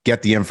just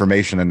get the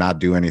information and not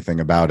do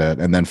anything about it.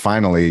 And then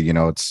finally,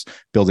 it's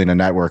building a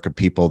network of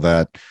people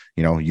that,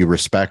 you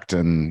respect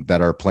and that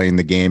are playing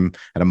the game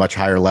at a much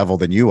higher level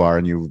than you are.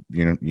 And you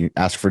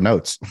ask for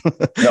notes.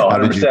 No,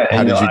 100%.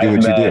 How did you do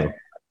what you do?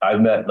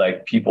 I've met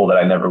like people that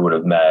I never would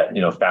have met,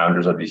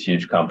 founders of these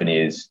huge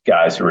companies,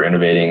 guys who are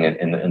innovating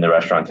in the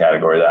restaurant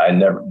category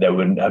that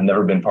would have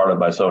never been part of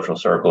my social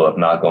circle if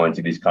not going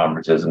to these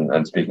conferences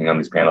and speaking on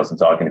these panels and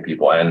talking to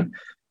people. And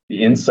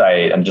the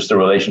insight and just the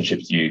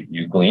relationships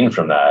you glean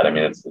from that,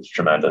 it's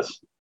tremendous.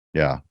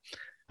 Yeah.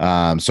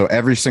 So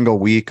every single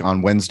week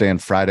on Wednesday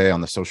and Friday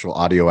on the social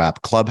audio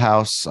app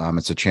Clubhouse,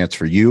 it's a chance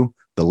for you,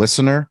 the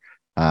listener.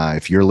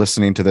 If you're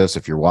listening to this,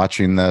 if you're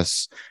watching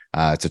this,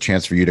 it's a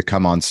chance for you to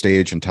come on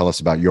stage and tell us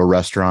about your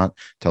restaurant.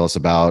 Tell us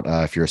about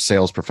if you're a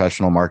sales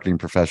professional, marketing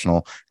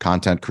professional,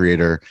 content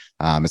creator.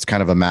 It's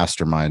kind of a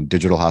mastermind,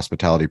 digital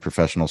hospitality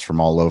professionals from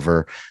all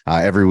over.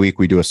 Every week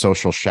we do a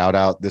social shout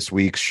out. This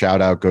week's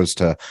shout out goes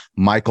to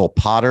Michael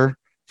Potter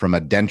from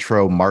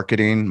Adentro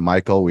Marketing.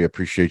 Michael, we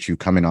appreciate you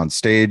coming on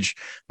stage.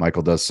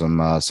 Michael does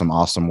some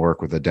awesome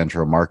work with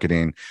Adentro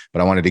Marketing,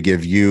 but I wanted to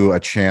give you a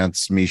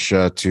chance,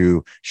 Micha,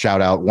 to shout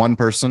out one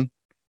person.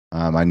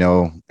 I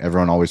know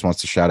everyone always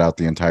wants to shout out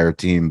the entire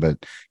team,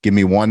 but give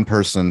me one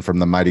person from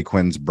the Mighty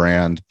Quinn's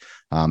brand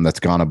that's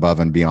gone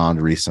above and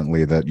beyond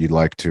recently that you'd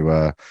like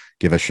to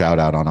give a shout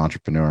out on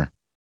Entrepreneur.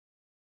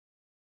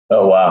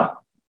 Oh, wow.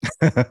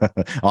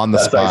 On the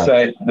spot.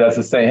 That's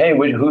the saying. Hey,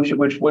 which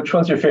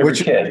one's your favorite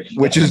kid?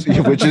 Which is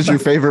your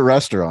favorite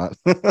restaurant?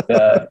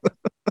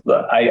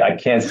 Look, I I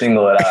can't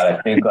single it out.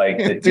 I think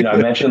I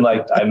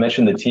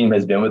mentioned the team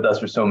has been with us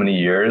for so many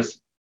years,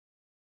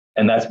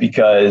 and that's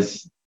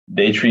because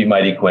they treat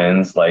Mighty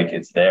Quins like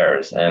it's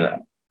theirs.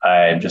 And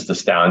I'm just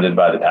astounded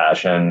by the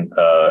passion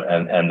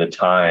and the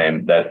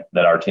time that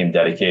our team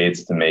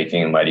dedicates to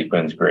making Mighty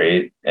Quins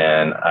great.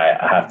 And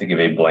I have to give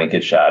a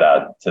blanket shout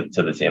out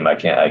to the team. I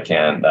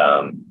can't.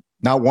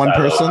 Not one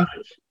person.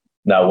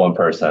 Not one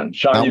person.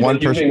 Sean,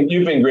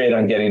 you've been great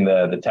on getting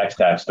the tech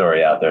stack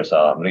story out there. So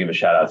I'm going to give a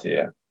shout out to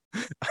you.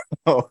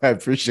 Oh, I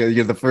appreciate it.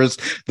 You're the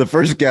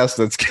first guest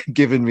that's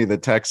given me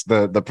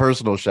the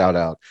personal shout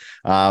out.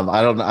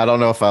 I don't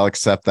know if I'll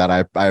accept that.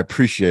 I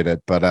appreciate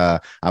it, but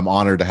I'm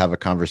honored to have a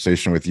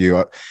conversation with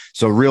you.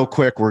 So real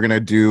quick, we're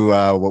gonna do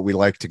what we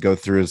like to go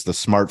through is the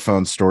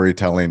smartphone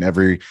storytelling.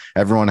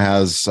 Everyone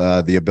has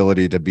the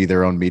ability to be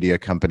their own media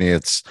company.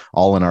 It's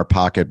all in our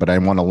pocket, but I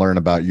want to learn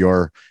about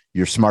your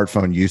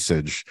smartphone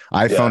usage.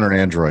 iPhone or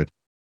Android?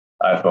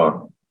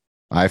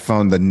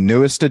 iPhone, the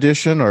newest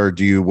edition, or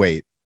do you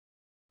wait?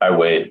 I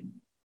wait.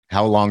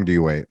 How long do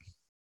you wait?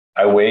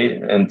 I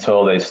wait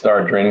until they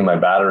start draining my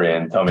battery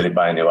and tell me to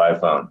buy a new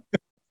iPhone.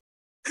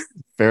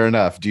 Fair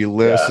enough. Do you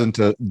listen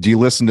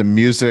to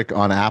music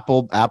on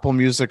Apple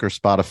Music or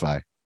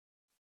Spotify?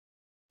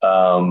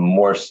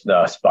 More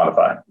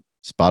Spotify.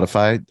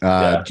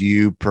 Spotify. Do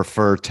you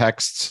prefer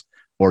texts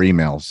or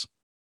emails?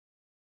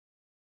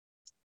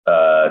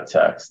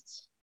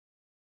 Texts.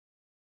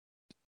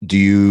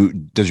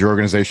 Does your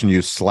organization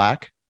use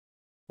Slack?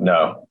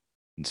 No.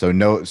 So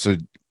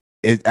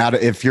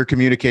if you're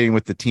communicating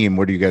with the team,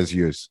 what do you guys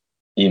use?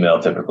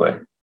 Email typically.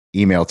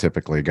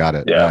 Got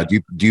it. Yeah.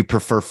 Do you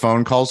prefer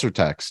phone calls or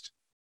text?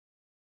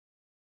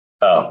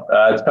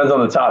 It depends on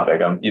the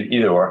topic. I'm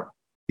either or.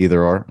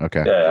 Either or.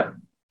 Okay.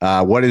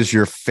 Yeah. What is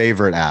your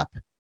favorite app?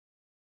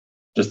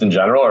 Just in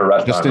general or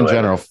restaurant? Just in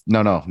general.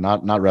 No,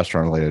 not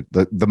restaurant related.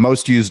 The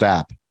most used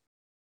app.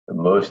 The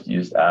most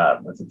used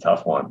app. That's a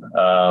tough one.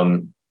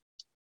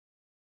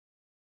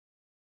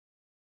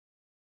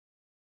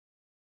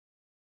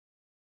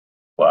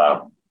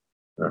 Wow.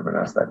 I've never been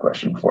asked that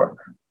question before.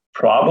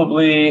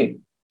 Probably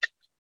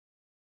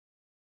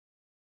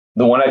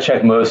the one I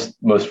check most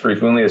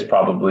frequently is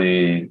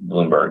probably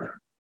Bloomberg.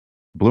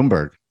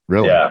 Bloomberg,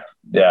 really? Yeah.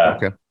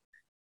 Okay.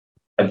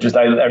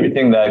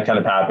 Everything that kind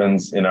of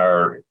happens in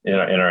our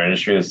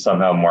industry is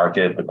somehow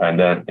market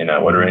dependent.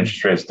 What are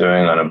interest rates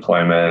doing,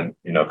 unemployment,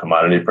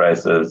 commodity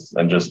prices,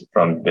 and just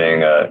from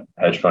being a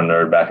hedge fund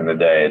nerd back in the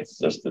day,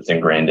 it's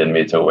ingrained in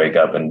me to wake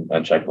up and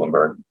check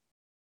Bloomberg.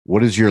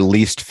 What is your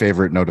least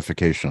favorite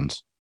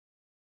notifications?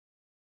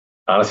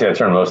 Honestly, I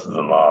turn most of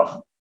them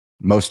off.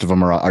 Most of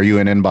them are you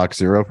an inbox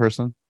zero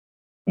person?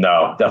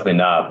 No, definitely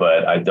not.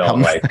 But I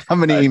don't how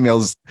many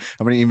emails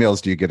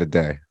do you get a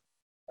day?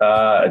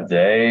 A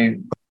day,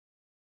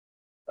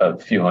 a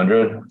few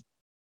hundred.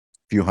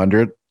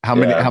 How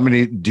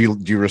many do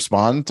you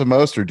respond to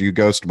most, or do you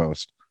ghost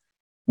most?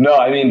 No,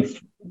 I mean,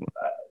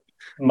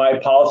 my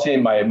policy,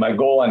 my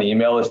goal on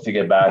email is to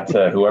get back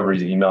to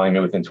whoever's emailing me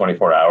within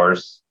 24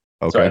 hours.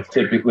 Okay. So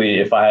typically,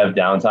 if I have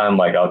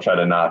downtime, I'll try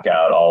to knock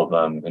out all of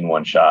them in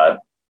one shot.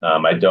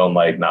 I don't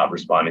like not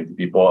responding to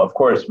people. Of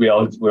course, we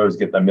always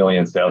get the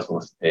million sales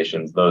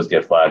solicitations; those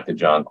get flagged to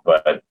junk.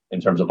 But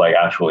in terms of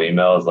actual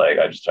emails, I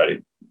just try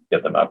to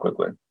get them out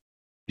quickly. Do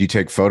you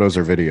take photos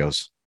or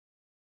videos,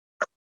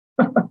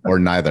 or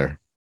neither?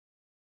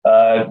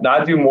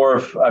 I do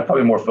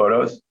probably more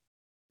photos.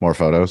 More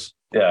photos.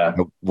 Yeah.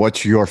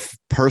 What's your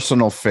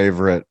personal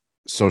favorite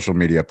social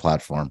media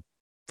platform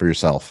for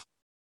yourself?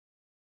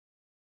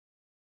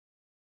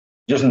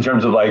 Just in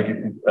terms of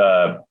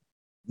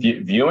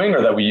viewing,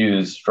 or that we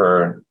use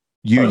for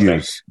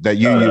posting?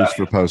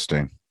 For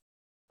posting.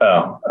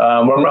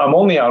 I'm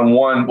only on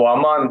one. Well,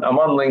 I'm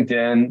on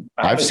LinkedIn.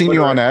 I've seen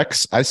you on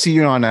X. I see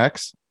you on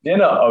X.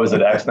 Is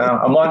it X now?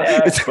 I'm on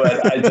X,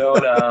 but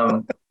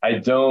I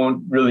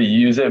don't really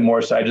use it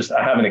more. So I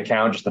have an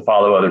account just to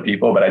follow other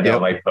people, but I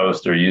don't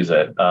post or use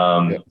it.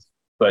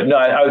 But no,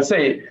 I would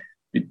say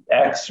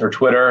X or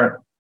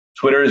Twitter.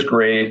 Twitter is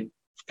great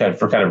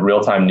for kind of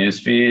real-time news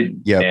feed.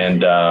 Yeah.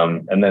 And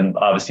then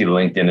obviously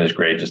LinkedIn is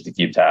great just to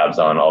keep tabs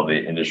on all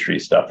the industry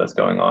stuff that's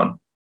going on.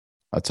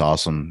 That's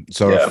awesome.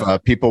 So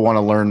if people want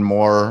to learn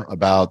more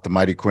about the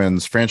Mighty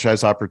Quins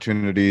franchise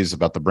opportunities,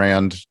 about the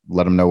brand,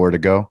 let them know where to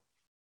go.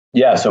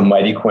 Yeah, so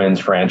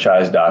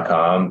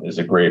mightyquinsfranchise.com is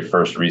a great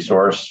first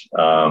resource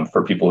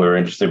for people who are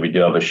interested. We do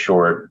have a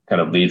short kind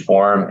of lead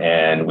form,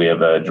 and we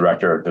have a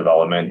director of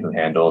development who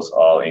handles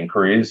all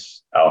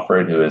inquiries,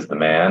 Alfred, who is the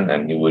man,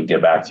 and he would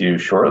get back to you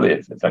shortly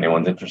if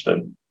anyone's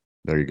interested.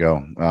 There you go.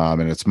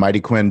 And it's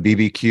Mighty Quinn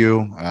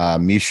BBQ.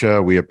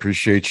 Micha, we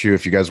appreciate you.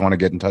 If you guys want to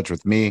get in touch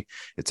with me,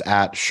 it's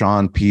at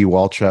Sean P.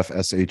 Walchef,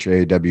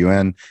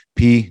 SHAWN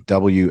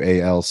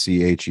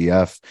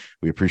PWALCHEF.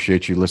 We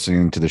appreciate you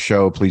listening to the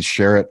show. Please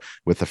share it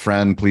with a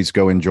friend. Please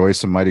go enjoy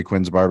some Mighty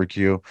Quinn's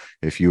barbecue.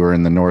 If you are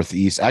in the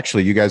Northeast,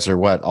 actually, you guys are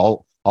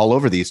all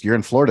over the East. You're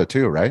in Florida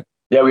too, right?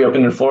 Yeah, we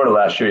opened in Florida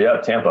last year.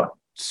 Yeah, Tampa.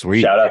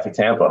 Sweet. Shout out to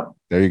Tampa.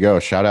 There you go.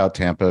 Shout out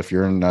Tampa. If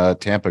you're in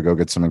Tampa, go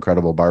get some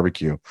incredible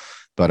barbecue.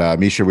 But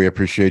Micha, we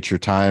appreciate your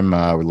time.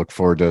 We look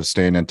forward to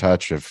staying in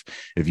touch. If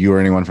you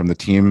or anyone from the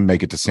team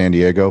make it to San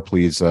Diego,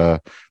 please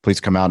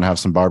come out and have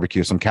some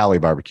barbecue, some Cali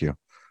barbecue.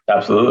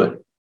 Absolutely.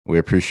 We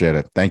appreciate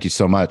it. Thank you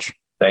so much.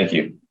 Thank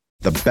you.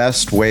 The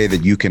best way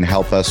that you can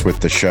help us with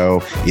the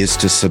show is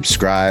to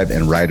subscribe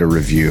and write a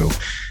review.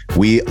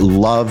 We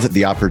love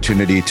the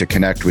opportunity to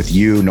connect with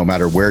you no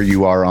matter where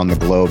you are on the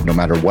globe, no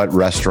matter what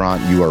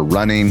restaurant you are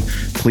running.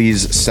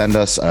 Please send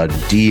us a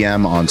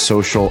DM on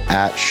social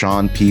at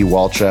Sean P.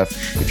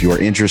 Walchef. If you are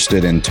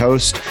interested in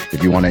toast,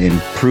 if you want to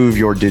improve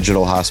your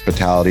digital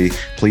hospitality,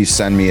 please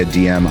send me a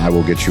DM. I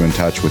will get you in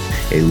touch with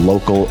a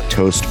local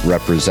toast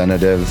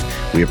representative.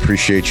 We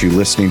appreciate you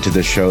listening to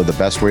this show. The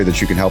best way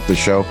that you can help the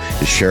show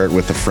is share it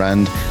with a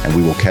friend, and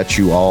we will catch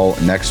you all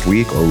next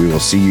week, or we will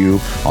see you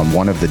on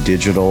one of the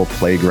digital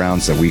playgrounds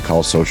that we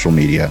call social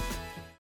media.